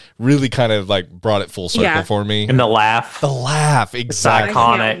trailer really kind of like brought it full circle for me. And the laugh. Exactly. It's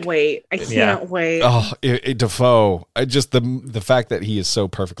iconic. I can't wait. Oh, Defoe. Just the fact that he is so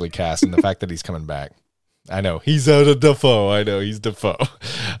perfectly cast and the fact that he's coming back. I know he's out of Defoe. I know he's Defoe.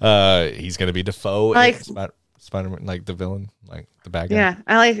 He's gonna be Defoe. Like Spider-Man, like the villain, like the bad guy. Yeah,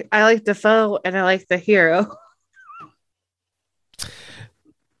 I like Defoe and I like the hero.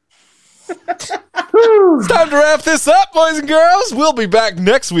 It's time to wrap this up, boys and girls. We'll be back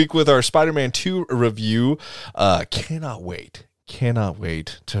next week with our Spider-Man 2 review. Cannot wait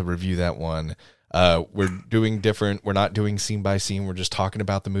to review that one. We're doing different. We're not doing scene by scene. We're just talking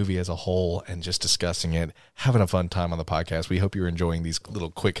about the movie as a whole and just discussing it, having a fun time on the podcast. We hope you're enjoying these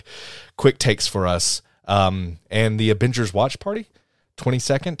little quick takes for us. And the Avengers watch party,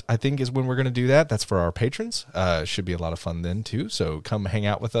 22nd, I think, is when we're going to do that. That's for our patrons. Should be a lot of fun then too. So come hang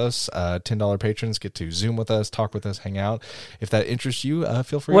out with us. $10 patrons get to Zoom with us, talk with us, hang out. If that interests you,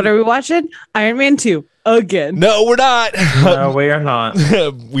 feel free. What are we watching? Iron Man 2 again. No, we're not. No, we are not.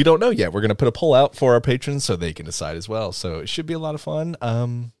 We don't know yet. We're going to put a poll out for our patrons so they can decide as well. So it should be a lot of fun.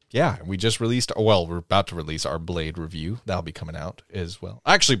 Yeah, we just released, we're about to release our Blade review. That'll be coming out as well.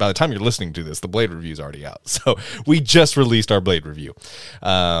 Actually, by the time you're listening to this, the Blade review is already out. So we just released our Blade review.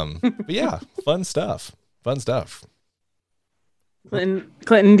 But yeah, fun stuff. Clinton,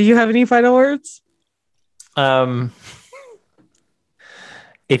 do you have any final words?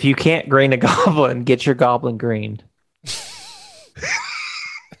 If you can't green a goblin, get your goblin greened.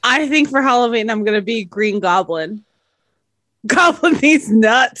 I think for Halloween, I'm going to be Green Goblin. Goblin these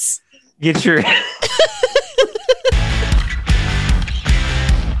nuts. Get your